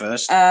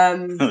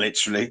 21st.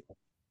 Literally.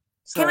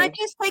 Can I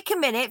just take a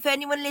minute for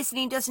anyone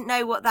listening who doesn't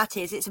know what that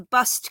is? It's a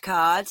bust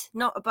card,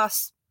 not a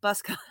bus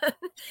card.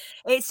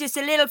 It's just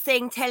a little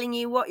thing telling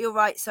you what your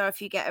rights are if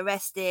you get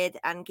arrested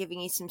and giving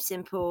you some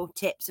simple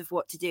tips of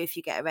what to do if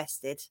you get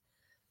arrested.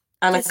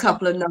 And a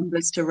couple of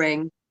numbers to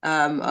ring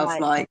of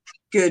like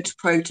good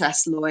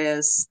protest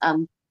lawyers,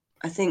 and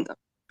I think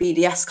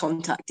BDS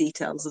contact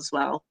details as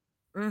well.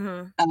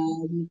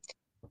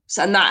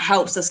 So, and that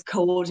helps us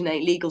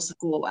coordinate legal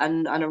support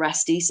and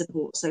arrestee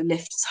support. So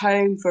lifts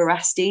home for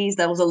arrestees.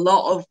 There was a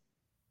lot of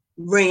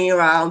ringing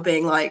around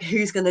being like,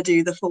 who's going to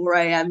do the 4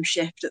 a.m.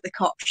 shift at the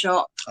cop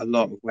shop? A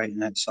lot of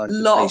waiting outside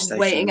the police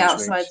station.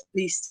 The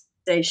police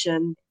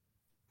station.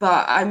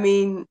 But I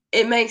mean,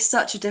 it makes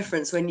such a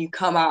difference when you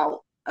come out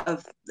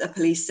of a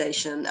police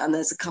station and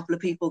there's a couple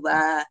of people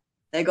there.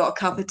 They got a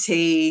cup of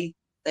tea,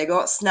 they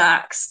got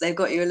snacks, they've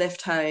got you a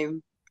lift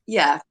home.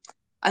 Yeah,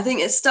 I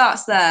think it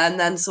starts there, and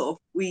then sort of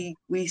we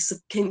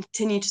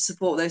continue to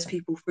support those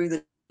people through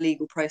the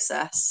legal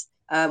process.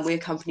 We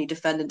accompany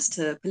defendants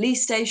to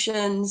police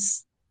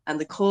stations and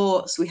the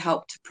courts. We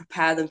help to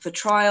prepare them for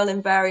trial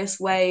in various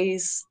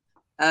ways,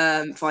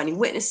 finding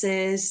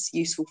witnesses,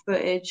 useful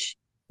footage.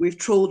 We've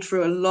trawled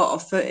through a lot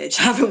of footage,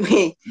 haven't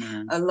we?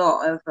 A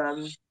lot of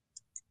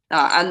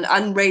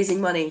and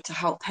raising money to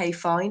help pay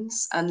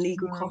fines and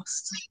legal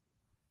costs.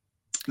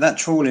 That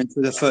trawling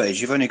through the footage,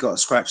 you've only got to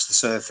scratch the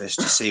surface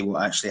to see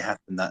what actually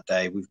happened that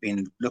day. We've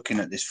been looking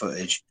at this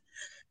footage.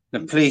 The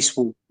police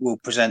will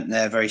present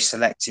their very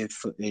selective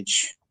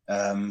footage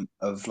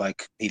of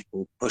like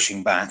people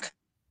pushing back.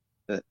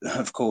 But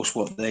of course,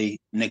 what they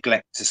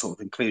neglect to sort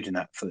of include in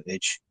that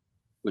footage,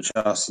 which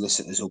our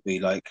solicitors will be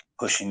like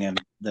pushing them,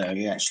 no,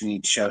 you actually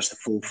need to show us the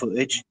full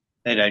footage.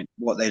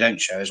 What they don't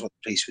show is what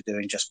the police were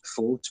doing just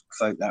before to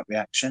provoke that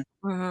reaction.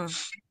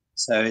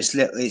 So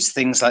it's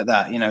things like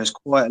that. It's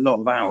quite a lot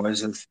of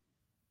hours of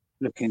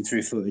looking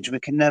through footage. We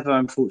can never,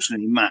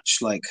 unfortunately, match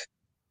like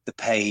the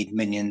paid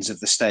minions of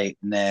the state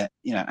and their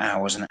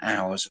hours and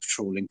hours of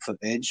trawling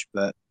footage.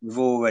 But we've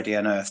already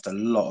unearthed a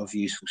lot of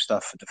useful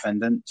stuff for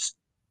defendants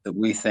that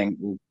we think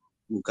will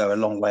go a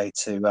long way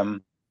to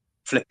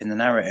flipping the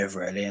narrative,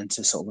 really, and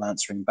to sort of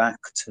answering back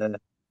to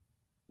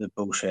the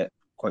bullshit.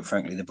 Quite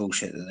frankly, the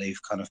bullshit that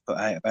they've kind of put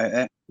out about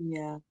it.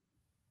 Yeah.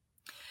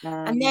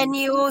 And then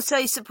you're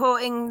also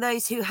supporting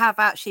those who have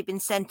actually been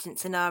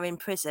sentenced and are in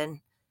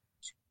prison.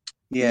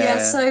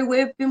 Yeah, so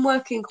we've been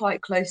working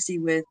quite closely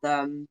with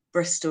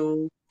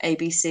Bristol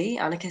ABC,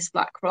 Anarchist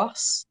Black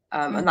Cross,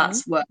 and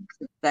that's work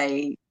that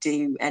they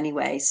do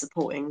anyway,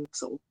 supporting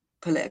sort of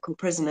political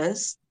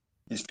prisoners.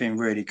 It's been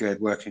really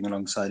good working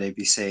alongside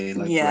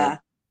ABC.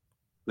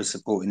 We're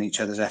supporting each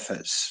other's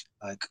efforts,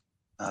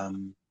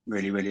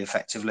 really, really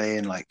effectively,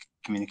 and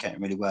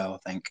communicating really well,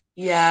 I think.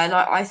 Yeah, and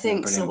I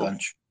think brilliant sort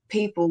bunch. Of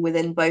people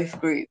within both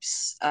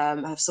groups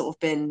have sort of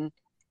been,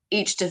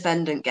 each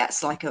defendant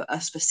gets like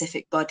a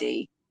specific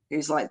buddy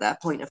who's like their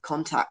point of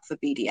contact for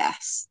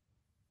BDS.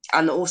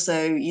 And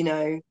also,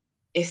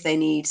 if they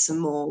need some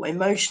more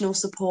emotional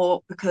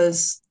support,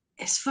 because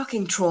it's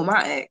fucking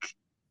traumatic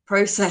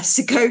process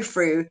to go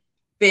through,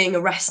 being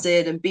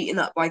arrested and beaten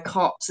up by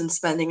cops and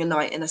spending a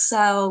night in a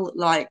cell.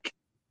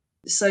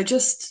 So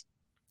just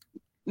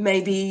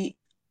maybe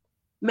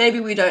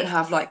we don't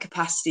have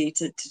capacity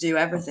to do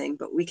everything,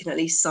 but we can at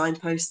least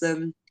signpost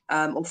them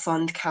or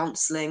fund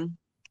counselling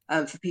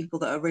for people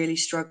that are really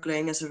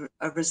struggling as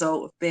a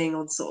result of being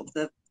on sort of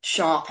the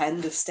sharp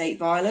end of state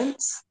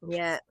violence.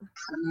 Yeah.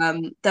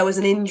 There was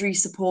an injury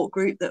support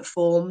group that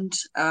formed.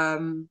 I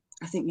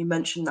think you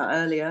mentioned that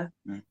earlier,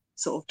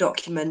 sort of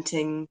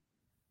documenting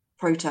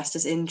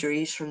protesters'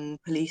 injuries from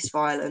police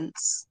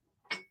violence.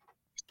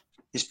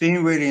 It's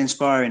been really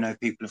inspiring how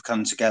people have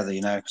come together,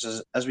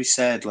 because as we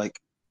said, when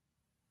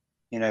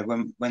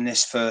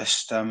this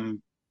first,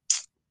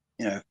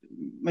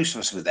 most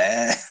of us were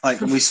there,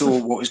 we saw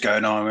what was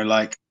going on, we're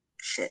like,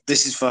 shit,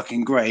 this is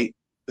fucking great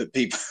that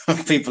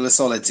people are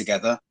solid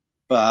together,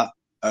 but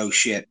oh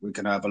shit, we're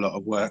going to have a lot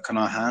of work on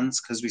our hands,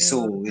 because we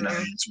saw,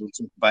 as we'll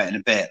talk about in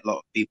a bit, a lot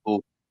of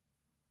people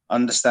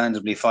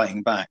understandably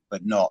fighting back,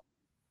 but not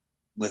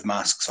with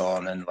masks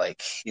on, and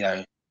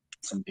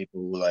some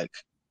people were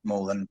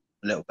more than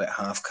a little bit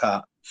half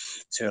cut,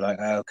 so you're like,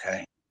 oh,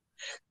 okay.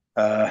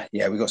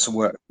 We got some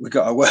work. We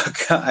got our work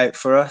cut out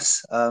for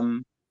us.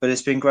 But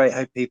it's been great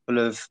how people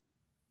have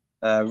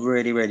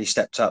really, really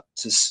stepped up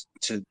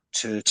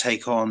to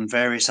take on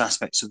various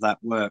aspects of that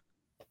work.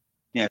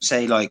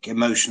 Say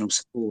emotional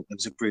support. There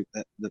was a group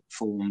that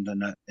formed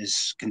and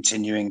is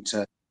continuing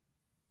to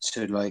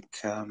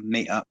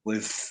meet up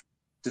with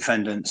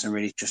defendants and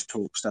really just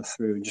talk stuff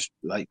through and just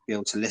be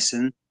able to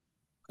listen.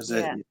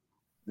 Because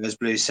as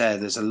Blue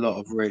said, there's a lot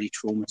of really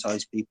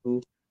traumatized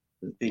people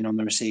that have been on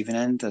the receiving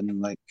end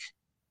and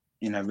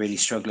really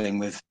struggling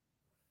with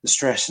the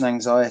stress and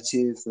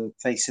anxiety of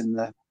facing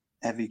the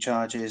heavy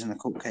charges and the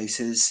court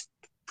cases,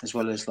 as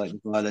well as the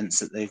violence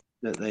that they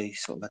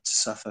sort of had to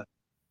suffer.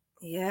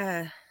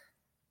 Yeah.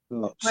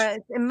 Lots. Well,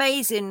 it's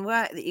amazing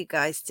work that you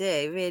guys do.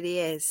 It really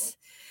is.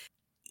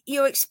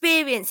 Your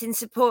experience in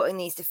supporting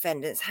these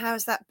defendants,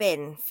 how's that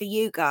been for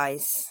you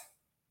guys?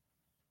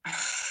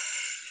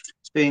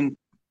 It's been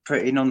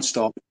pretty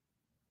non-stop.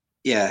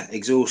 Yeah,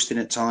 exhausting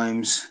at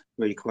times,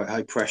 really quite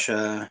high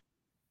pressure.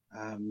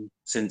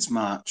 Since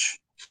March,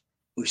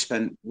 we've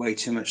spent way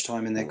too much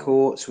time in their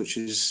courts, which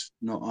is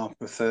not our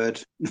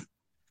preferred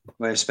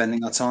way of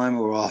spending our time,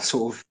 or our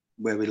sort of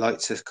where we like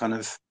to kind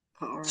of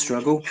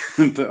struggle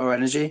and put our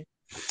energy.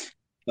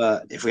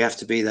 But if we have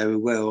to be there, we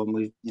will, and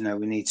we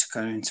need to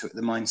go into it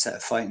the mindset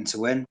of fighting to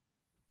win.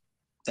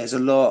 There's a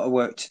lot of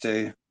work to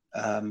do.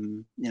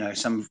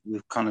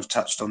 We've kind of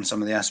touched on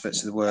some of the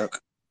aspects of the work,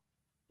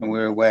 and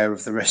we're aware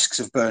of the risks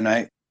of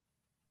burnout.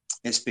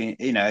 It's been,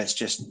 it's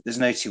just, there's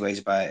no two ways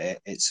about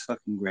it. It's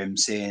fucking grim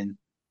seeing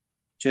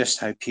just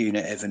how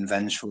punitive and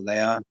vengeful they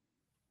are.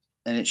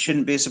 And it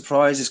shouldn't be a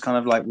surprise. It's kind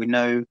of we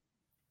know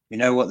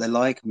what they're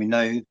like, and we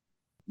know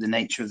the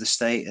nature of the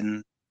state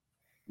and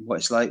what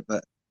it's like,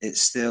 but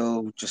it's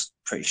still just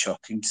pretty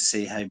shocking to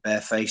see how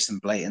barefaced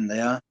and blatant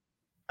they are.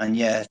 And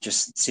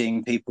just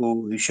seeing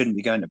people who shouldn't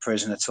be going to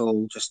prison at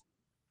all, just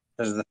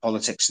because of the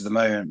politics of the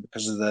moment,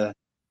 because of the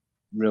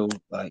real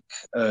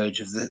urge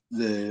of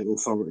the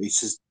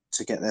authorities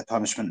to get their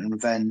punishment and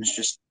revenge,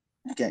 just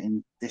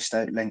getting dished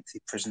out lengthy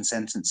prison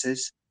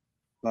sentences.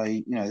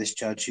 This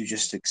judge who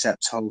just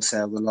accepts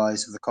wholesale the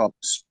lies of the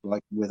cops,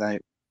 without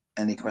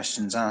any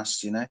questions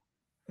asked,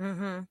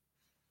 Mm-hmm.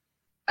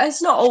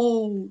 It's not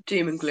all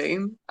doom and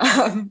gloom.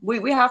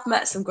 We have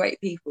met some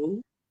great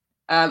people.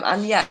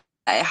 And it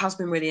has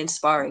been really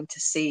inspiring to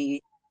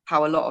see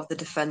how a lot of the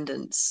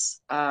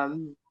defendants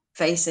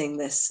facing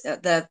this,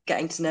 they're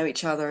getting to know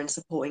each other and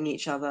supporting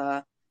each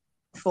other,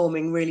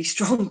 forming really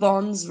strong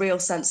bonds, real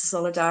sense of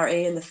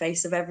solidarity in the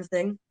face of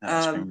everything.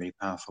 That's been really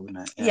powerful, isn't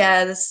it?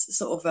 Yeah, this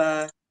sort of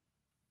a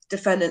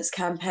defendants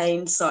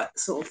campaign sort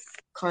of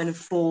kind of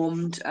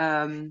formed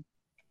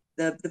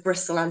the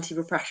Bristol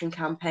anti-repression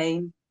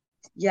campaign.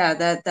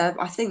 Yeah,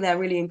 I think they're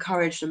really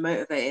encouraged and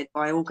motivated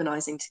by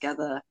organising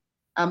together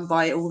and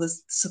by all the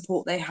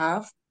support they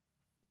have.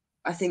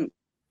 I think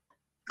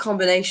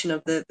combination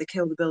of the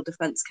Kill the Bill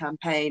defence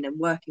campaign and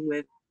working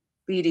with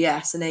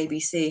BDS and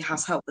ABC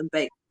has helped them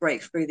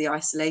break through the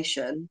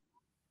isolation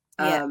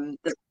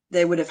that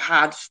they would have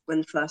had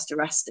when first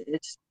arrested.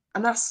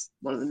 And that's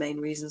one of the main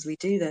reasons we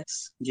do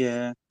this.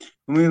 Yeah,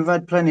 and we've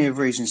had plenty of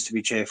reasons to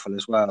be cheerful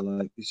as well.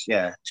 Like,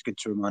 it's good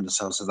to remind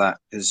ourselves of that,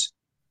 because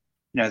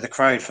the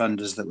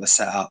crowdfunders that were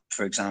set up,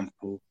 for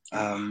example,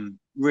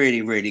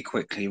 really, really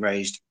quickly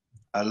raised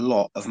a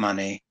lot of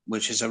money,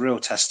 which is a real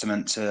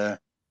testament to,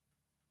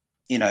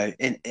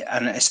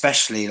 and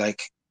especially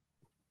like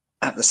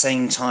at the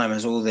same time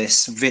as all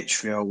this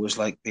vitriol was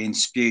like being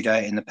spewed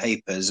out in the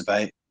papers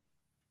about,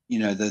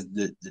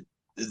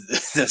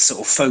 the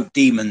sort of folk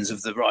demons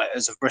of the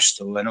rioters of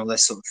Bristol and all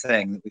this sort of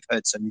thing that we've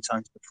heard so many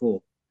times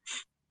before.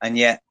 And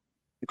yet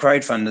the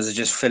crowdfunders are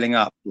just filling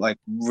up like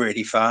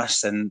really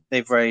fast, and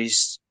they've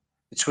raised,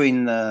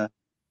 between the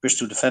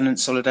Bristol Defendant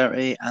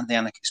Solidarity and the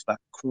Anarchist Black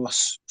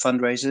Cross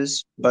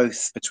fundraisers,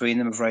 both between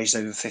them have raised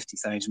over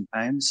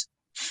 £50,000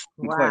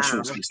 in quite a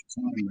short space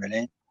of time,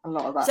 really. A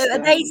lot of that. So are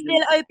they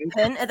still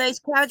open? Are those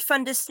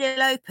crowdfunders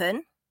still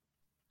open?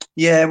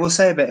 Yeah, we'll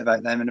say a bit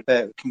about them in a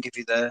bit. We can give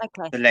you the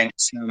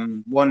links.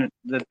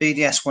 The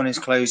BDS one is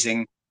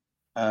closing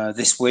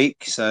this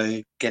week,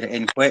 so get it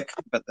in quick.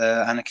 But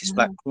the Anarchist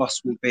Black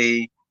Cross will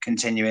be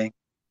continuing.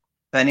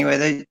 But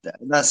anyway,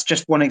 that's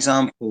just one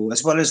example,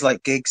 as well as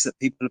like gigs that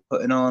people are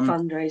putting on.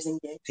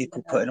 Fundraising gigs.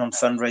 People putting on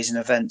fundraising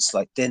events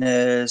like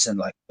dinners and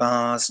like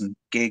bars and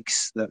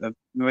gigs that are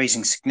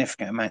raising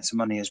significant amounts of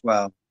money as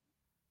well.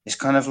 It's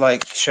kind of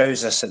like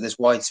shows us that there's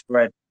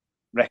widespread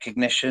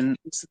recognition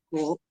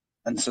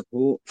and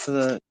support for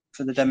the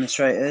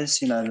demonstrators,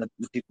 the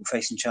people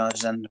facing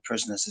charges and the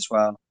prisoners as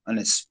well. And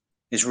it's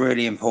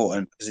really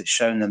important because it's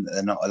shown them that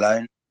they're not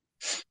alone.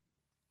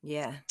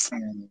 Yeah.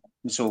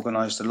 It's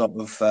organised raised a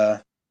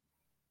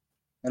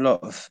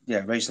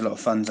lot of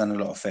funds and a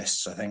lot of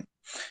fists, I think.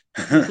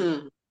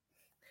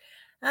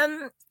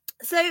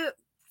 So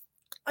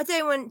I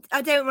don't want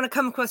to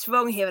come across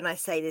wrong here when I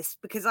say this,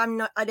 because I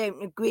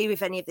don't agree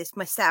with any of this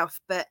myself,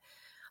 but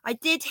I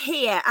did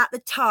hear at the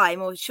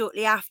time, or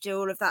shortly after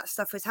all of that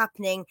stuff was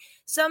happening,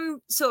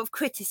 some sort of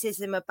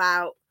criticism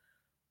about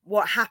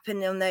what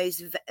happened on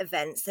those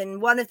events.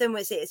 And one of them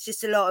was it's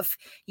just a lot of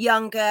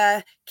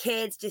younger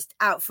kids just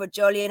out for a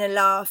jolly and a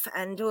laugh.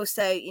 And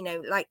also,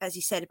 like, as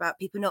you said, about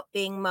people not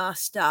being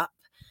masked up.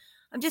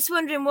 I'm just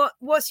wondering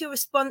what's your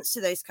response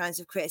to those kinds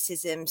of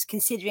criticisms,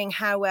 considering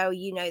how well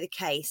you know the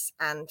case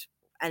and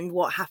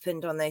what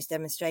happened on those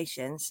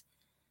demonstrations?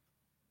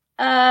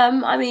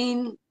 I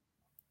mean,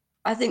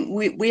 I think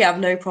we have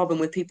no problem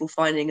with people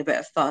finding a bit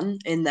of fun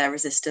in their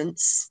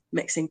resistance,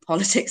 mixing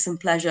politics and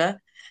pleasure.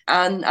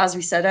 And as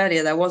we said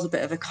earlier, there was a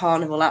bit of a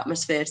carnival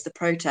atmosphere to the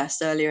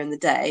protest earlier in the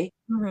day.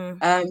 Mm-hmm.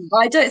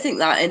 I don't think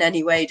that in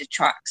any way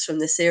detracts from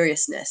the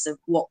seriousness of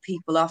what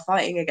people are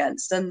fighting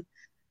against. And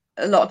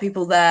a lot of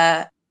people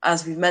there,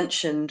 as we've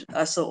mentioned,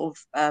 are sort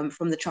of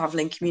from the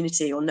travelling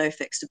community or no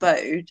fixed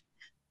abode.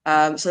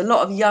 So a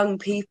lot of young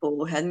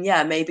people, and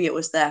maybe it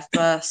was their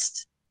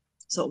first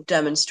sort of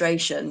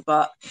demonstration,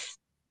 but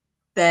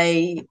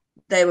they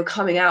were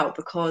coming out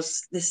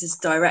because this is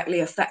directly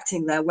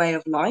affecting their way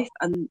of life.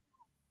 And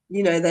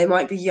they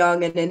might be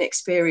young and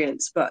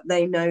inexperienced, but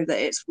they know that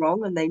it's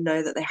wrong and they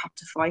know that they have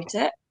to fight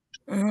it.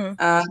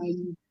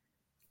 Mm-hmm.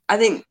 I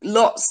think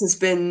lots has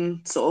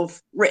been sort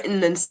of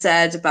written and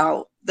said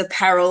about the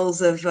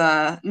perils of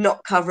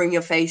not covering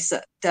your face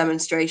at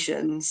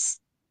demonstrations.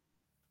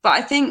 But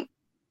I think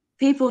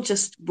people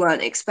just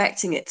weren't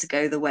expecting it to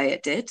go the way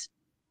it did.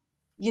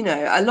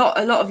 A lot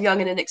of young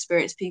and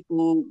inexperienced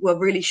people were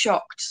really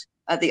shocked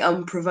at the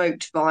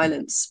unprovoked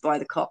violence by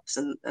the cops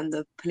and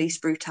the police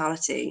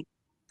brutality.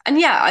 And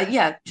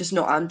just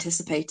not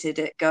anticipated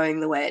it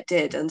going the way it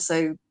did. And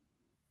so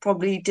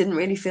probably didn't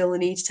really feel the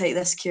need to take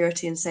their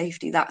security and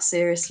safety that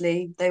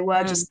seriously. They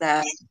were just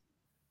there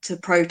to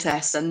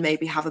protest and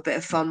maybe have a bit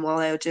of fun while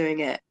they were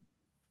doing it.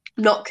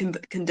 Not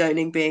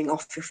condoning being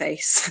off your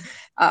face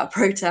at a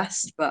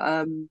protest, but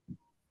I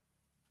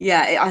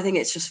think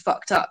it's just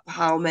fucked up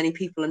how many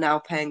people are now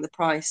paying the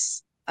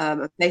price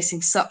of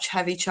facing such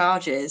heavy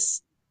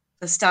charges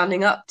for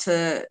standing up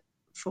for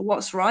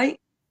what's right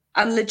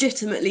and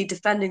legitimately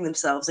defending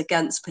themselves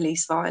against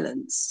police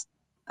violence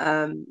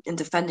and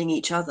defending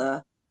each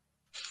other.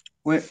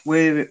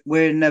 We're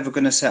never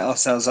going to set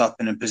ourselves up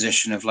in a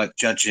position of like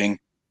judging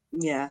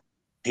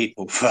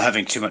people for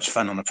having too much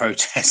fun on a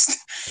protest.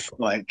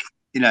 Like,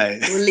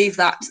 we'll leave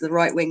that to the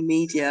right-wing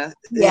media.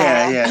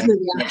 And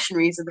the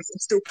reactionaries of the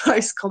Bristol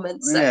Post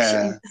comments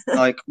section.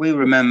 Like, we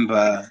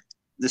remember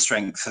the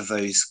strength of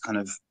those kind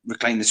of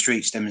Reclaim the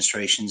Streets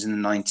demonstrations in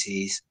the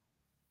 90s.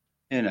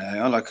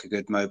 I like a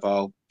good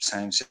mobile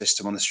sound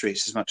system on the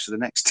streets as much as the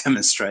next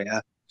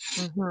demonstrator.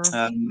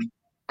 Mm-hmm.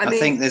 I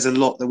think there's a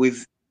lot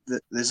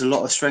there's a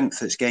lot of strength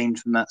that's gained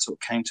from that sort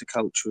of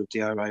counterculture of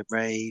DIY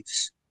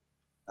raves.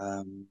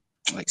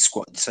 like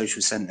squat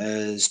social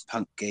centres,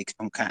 punk gigs,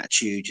 punk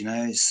attitude.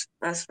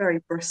 That's very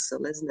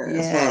Bristol, isn't it?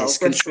 Yeah, as well, it's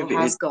Bristol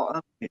contributed. has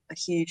got a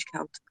huge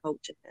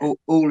counterculture here.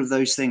 All of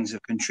those things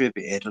have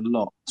contributed a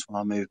lot to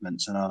our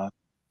movements and our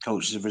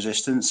cultures of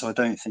resistance. So I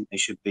don't think they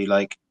should be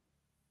like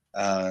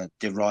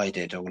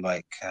derided or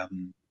like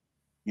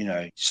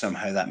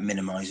somehow that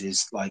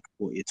minimises like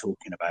what you're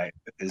talking about,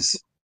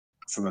 because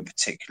from a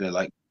particular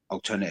like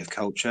alternative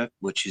culture,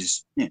 which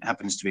is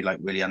happens to be like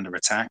really under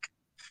attack.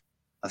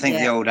 I think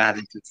the old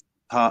adage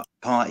of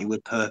party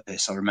with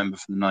purpose, I remember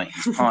from the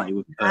 90s, party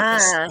with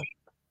purpose.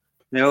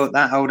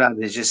 That old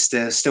adage just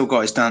still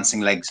got his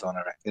dancing legs on,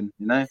 I reckon,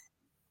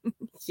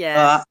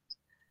 Yeah.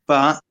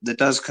 But there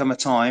does come a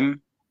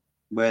time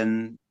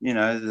when,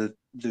 the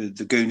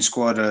goon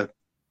squad are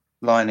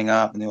lining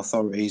up and the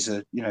authorities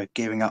are,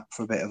 gearing up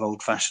for a bit of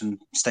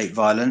old-fashioned state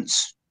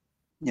violence,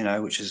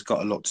 which has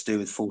got a lot to do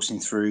with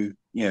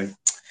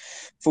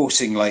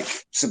forcing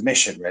like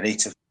submission really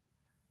to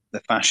the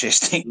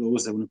fascistic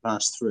laws they want to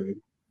pass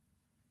through.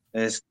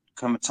 There's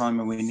come a time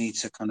when we need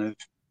to kind of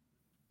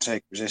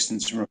take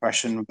resistance and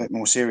repression a bit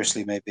more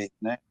seriously, maybe.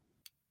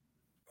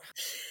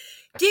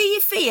 Do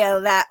you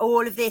feel that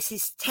all of this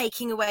is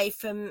taking away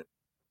from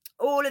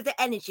all of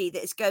the energy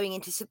that is going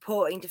into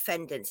supporting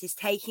defendants, is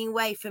taking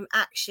away from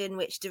action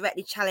which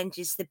directly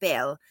challenges the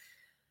bill?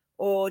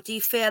 Or do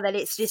you feel that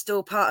it's just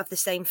all part of the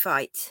same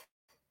fight?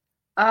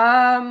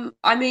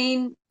 I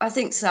mean, I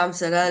think Sam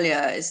said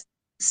earlier, is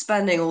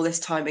spending all this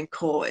time in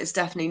court is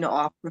definitely not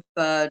our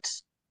preferred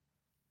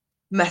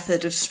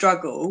method of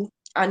struggle.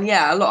 And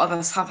yeah, a lot of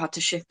us have had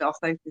to shift our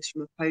focus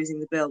from opposing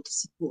the bill to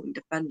supporting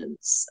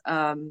defendants.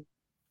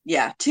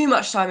 Too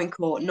much time in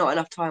court, not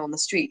enough time on the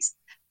streets.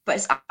 But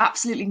it's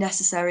absolutely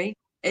necessary.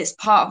 It's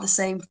part of the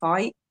same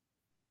fight.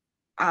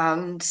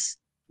 And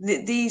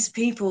these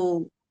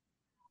people,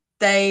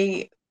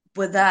 they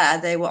were there,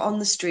 they were on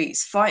the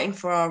streets fighting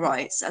for our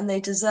rights, and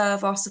they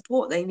deserve our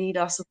support. They need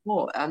our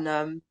support.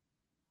 And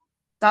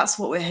that's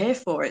what we're here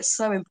for. It's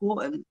so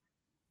important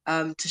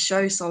to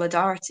show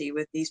solidarity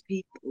with these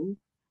people.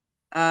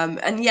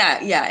 And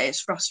yeah,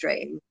 it's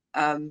frustrating.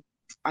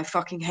 I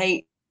fucking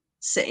hate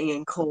sitting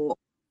in court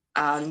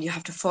and you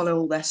have to follow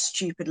all their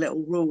stupid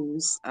little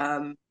rules.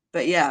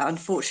 But yeah,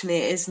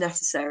 unfortunately, it is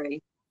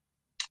necessary.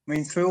 I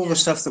mean, through all the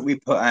stuff that we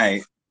put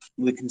out,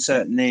 we can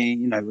certainly,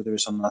 whether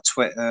it's on our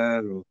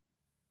Twitter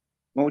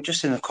or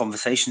just in the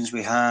conversations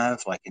we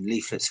have, like in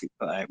leaflets we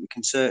put out, we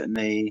can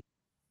certainly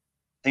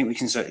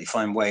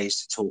find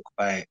ways to talk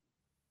about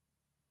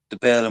the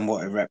bill and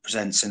what it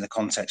represents in the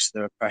context of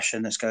the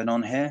repression that's going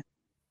on here.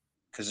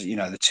 Because,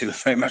 the two are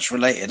very much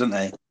related, aren't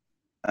they?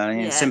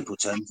 In simple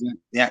terms,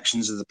 the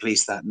actions of the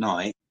police that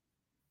night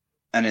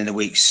and in the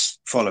weeks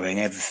following,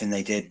 everything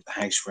they did, the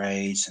house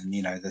raids and,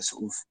 the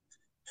sort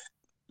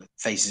of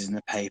faces in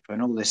the paper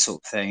and all this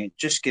sort of thing, it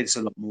just gives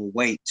a lot more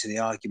weight to the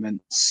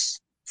arguments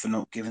for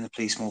not giving the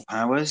police more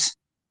powers.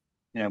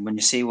 When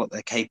you see what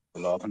they're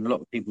capable of, and a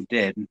lot of people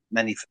did, and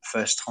many for the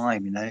first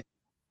time,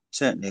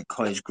 certainly at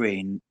College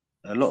Green,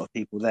 a lot of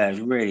people there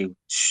were really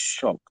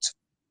shocked,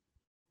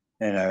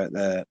 at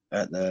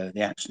the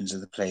actions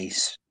of the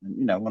police,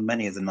 on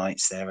many of the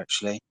nights there,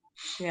 actually.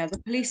 Yeah, the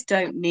police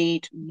don't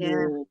need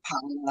more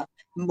power,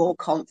 more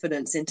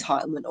confidence,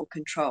 entitlement, or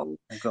control.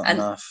 They've got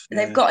enough.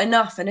 They've got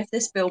enough. And if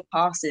this bill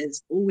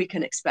passes, all we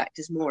can expect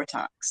is more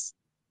attacks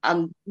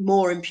and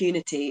more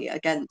impunity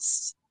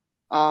against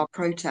our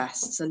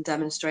protests and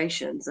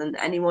demonstrations and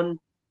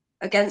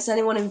against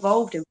anyone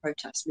involved in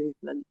protest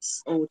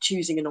movements or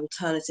choosing an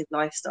alternative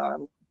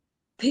lifestyle.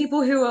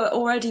 People who are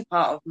already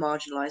part of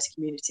marginalised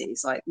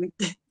communities,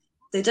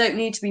 they don't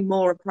need to be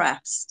more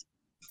oppressed.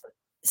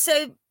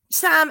 So,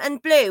 Sam and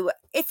Blue,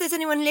 if there's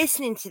anyone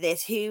listening to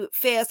this who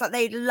feels like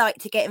they'd like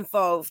to get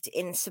involved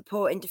in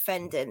supporting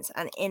defendants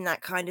and in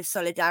that kind of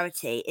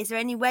solidarity, is there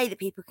any way that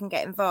people can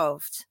get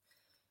involved?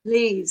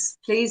 Please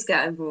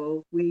get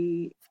involved.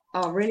 We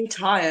are really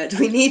tired.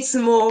 We need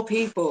some more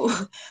people.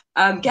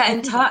 Get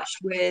in touch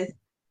with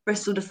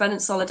Bristol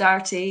Defendant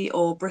Solidarity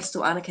or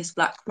Bristol Anarchist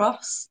Black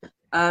Cross.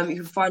 You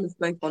can find us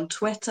both on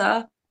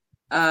Twitter.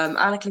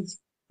 Anarchist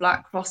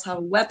Black Cross have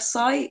a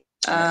website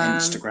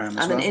Instagram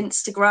as well. An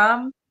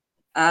Instagram.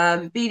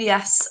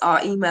 BDS,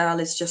 our email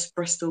is just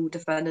Bristol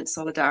Defendant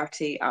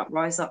Solidarity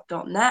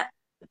 @riseup.net.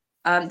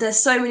 There's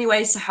so many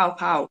ways to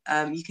help out.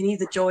 You can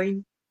either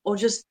join or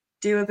just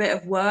do a bit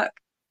of work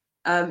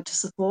to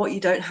support. You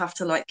don't have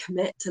to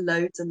commit to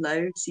loads and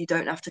loads. You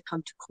don't have to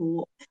come to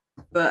court,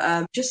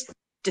 but just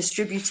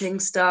distributing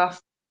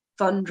stuff,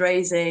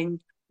 fundraising,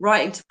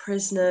 writing to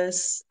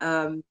prisoners,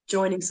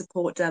 joining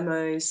support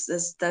demos.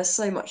 There's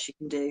so much you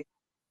can do.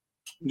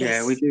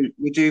 Yeah, we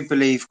do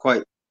believe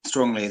quite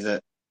strongly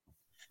that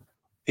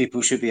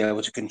people should be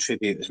able to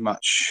contribute as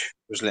much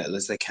or as little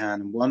as they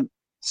can and want.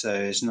 So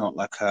it's not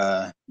like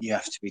you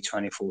have to be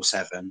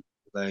 24/7,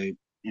 although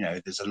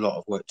there's a lot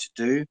of work to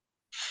do.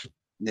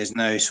 There's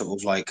no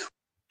sort of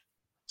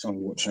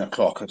someone watching a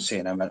clock and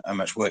seeing how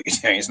much work you're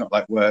doing. It's not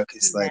like work.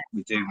 It's like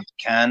we do what we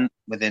can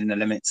within the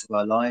limits of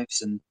our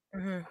lives, and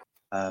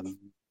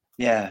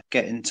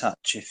get in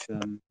touch if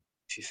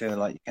if you feel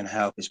like you can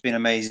help. It's been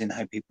amazing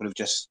how people have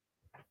just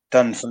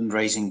done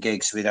fundraising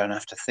gigs, so we don't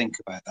have to think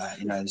about that.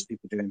 There's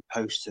people doing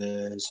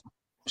posters,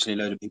 obviously a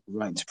load of people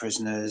writing to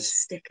prisoners,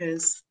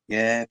 stickers.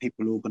 Yeah,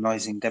 people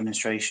organising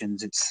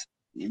demonstrations.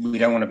 We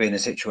don't want to be in a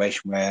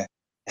situation where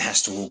it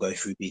has to all go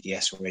through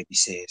BDS or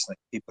ABC. It's like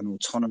people can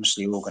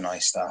autonomously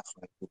organise stuff,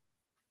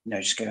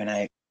 just going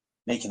out,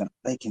 making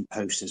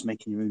posters,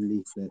 making your own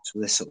leaflets,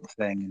 all this sort of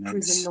thing.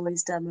 Prison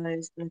noise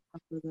demos, been a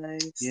couple of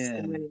those. Yeah,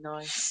 it's been really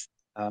nice.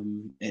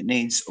 It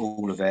needs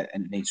all of it,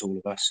 and it needs all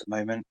of us at the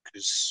moment,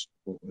 because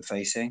what we're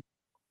facing,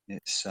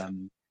 it's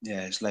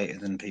later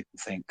than people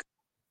think.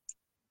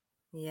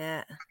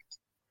 Yeah.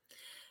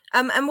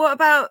 And what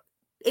about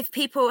if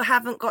people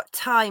haven't got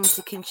time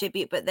to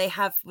contribute, but they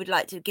would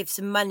like to give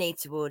some money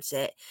towards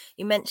it?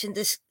 You mentioned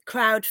this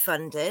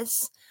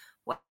crowdfunders.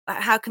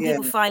 How can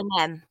people find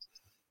them?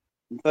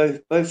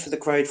 Both of the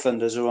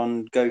crowdfunders are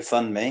on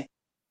GoFundMe.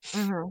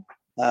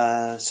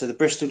 Mm-hmm. So the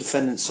Bristol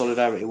Defendant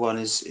Solidarity one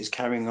is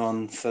carrying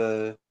on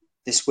for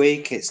this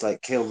week. It's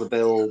like Kill the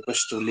Bill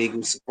Bristol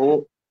Legal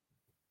Support.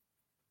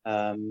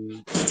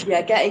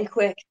 Get in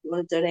quick if you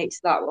want to donate to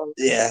that one.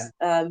 Yeah.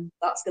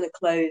 That's going to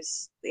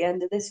close the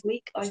end of this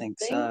week, I think.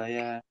 So,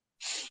 yeah.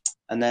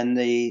 And then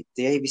the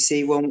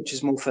ABC one, which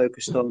is more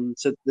focused on,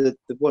 so the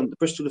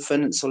Bristol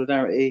Defendant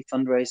Solidarity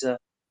fundraiser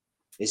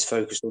is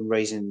focused on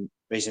raising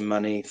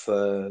money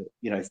for,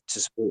 to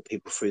support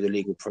people through the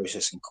legal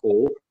process in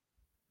court.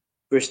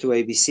 Bristol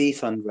ABC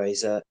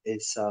fundraiser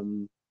is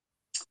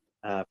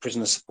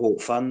Prisoner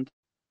Support Fund.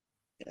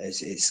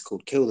 It's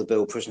called Kill the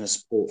Bill Prisoner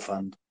Support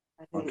Fund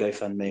on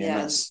GoFundMe,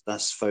 and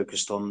that's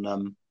focused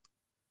on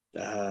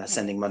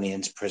sending money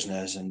into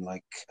prisoners and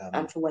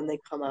and for when they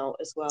come out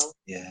as well.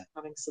 Yeah,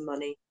 having some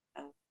money.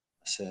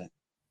 That's it.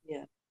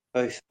 Yeah.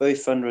 Both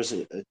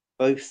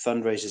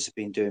fundraisers have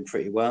been doing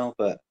pretty well,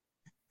 but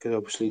could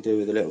obviously do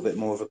with a little bit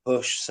more of a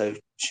push. So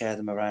share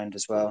them around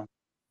as well.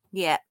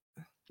 Yeah,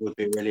 would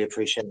be really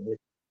appreciated.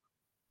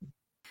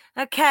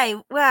 Okay,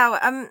 well,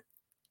 I'm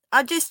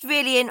just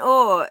really in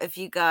awe of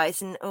you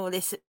guys and all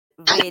this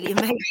really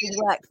amazing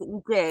work that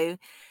you do.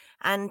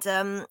 And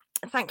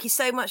thank you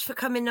so much for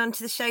coming on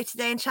to the show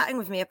today and chatting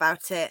with me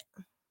about it.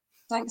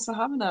 Thanks for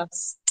having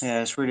us.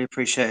 Yeah, it's really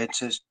appreciated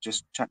to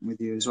just chatting with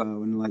you as well.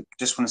 And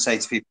just want to say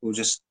to people,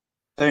 just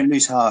don't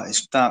lose heart.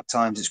 It's dark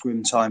times, it's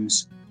grim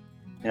times,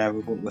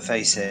 with what we're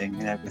facing,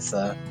 with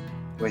the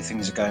way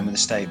things are going with the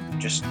state.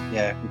 Just,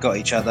 we've got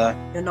each other.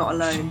 You're not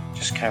alone.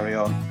 Just carry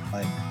on,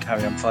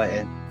 carry on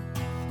fighting.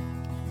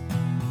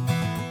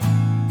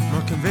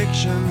 My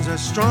convictions are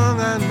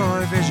strong and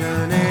my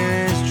vision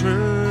is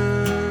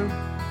true.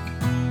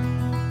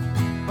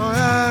 I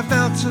have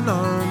doubts to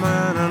no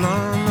man and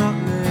I'm not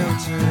near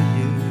to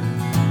you.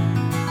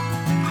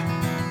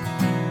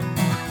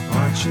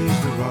 I choose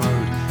the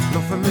road,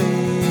 not for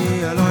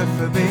me, a life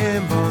for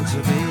being born to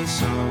be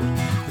sold.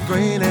 The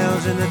green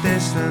hills in the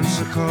distance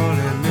are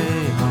calling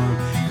me home.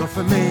 Not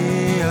for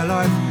me, a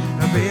life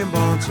of being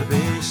born to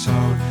be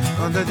sold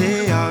under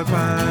the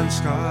open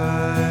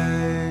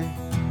sky.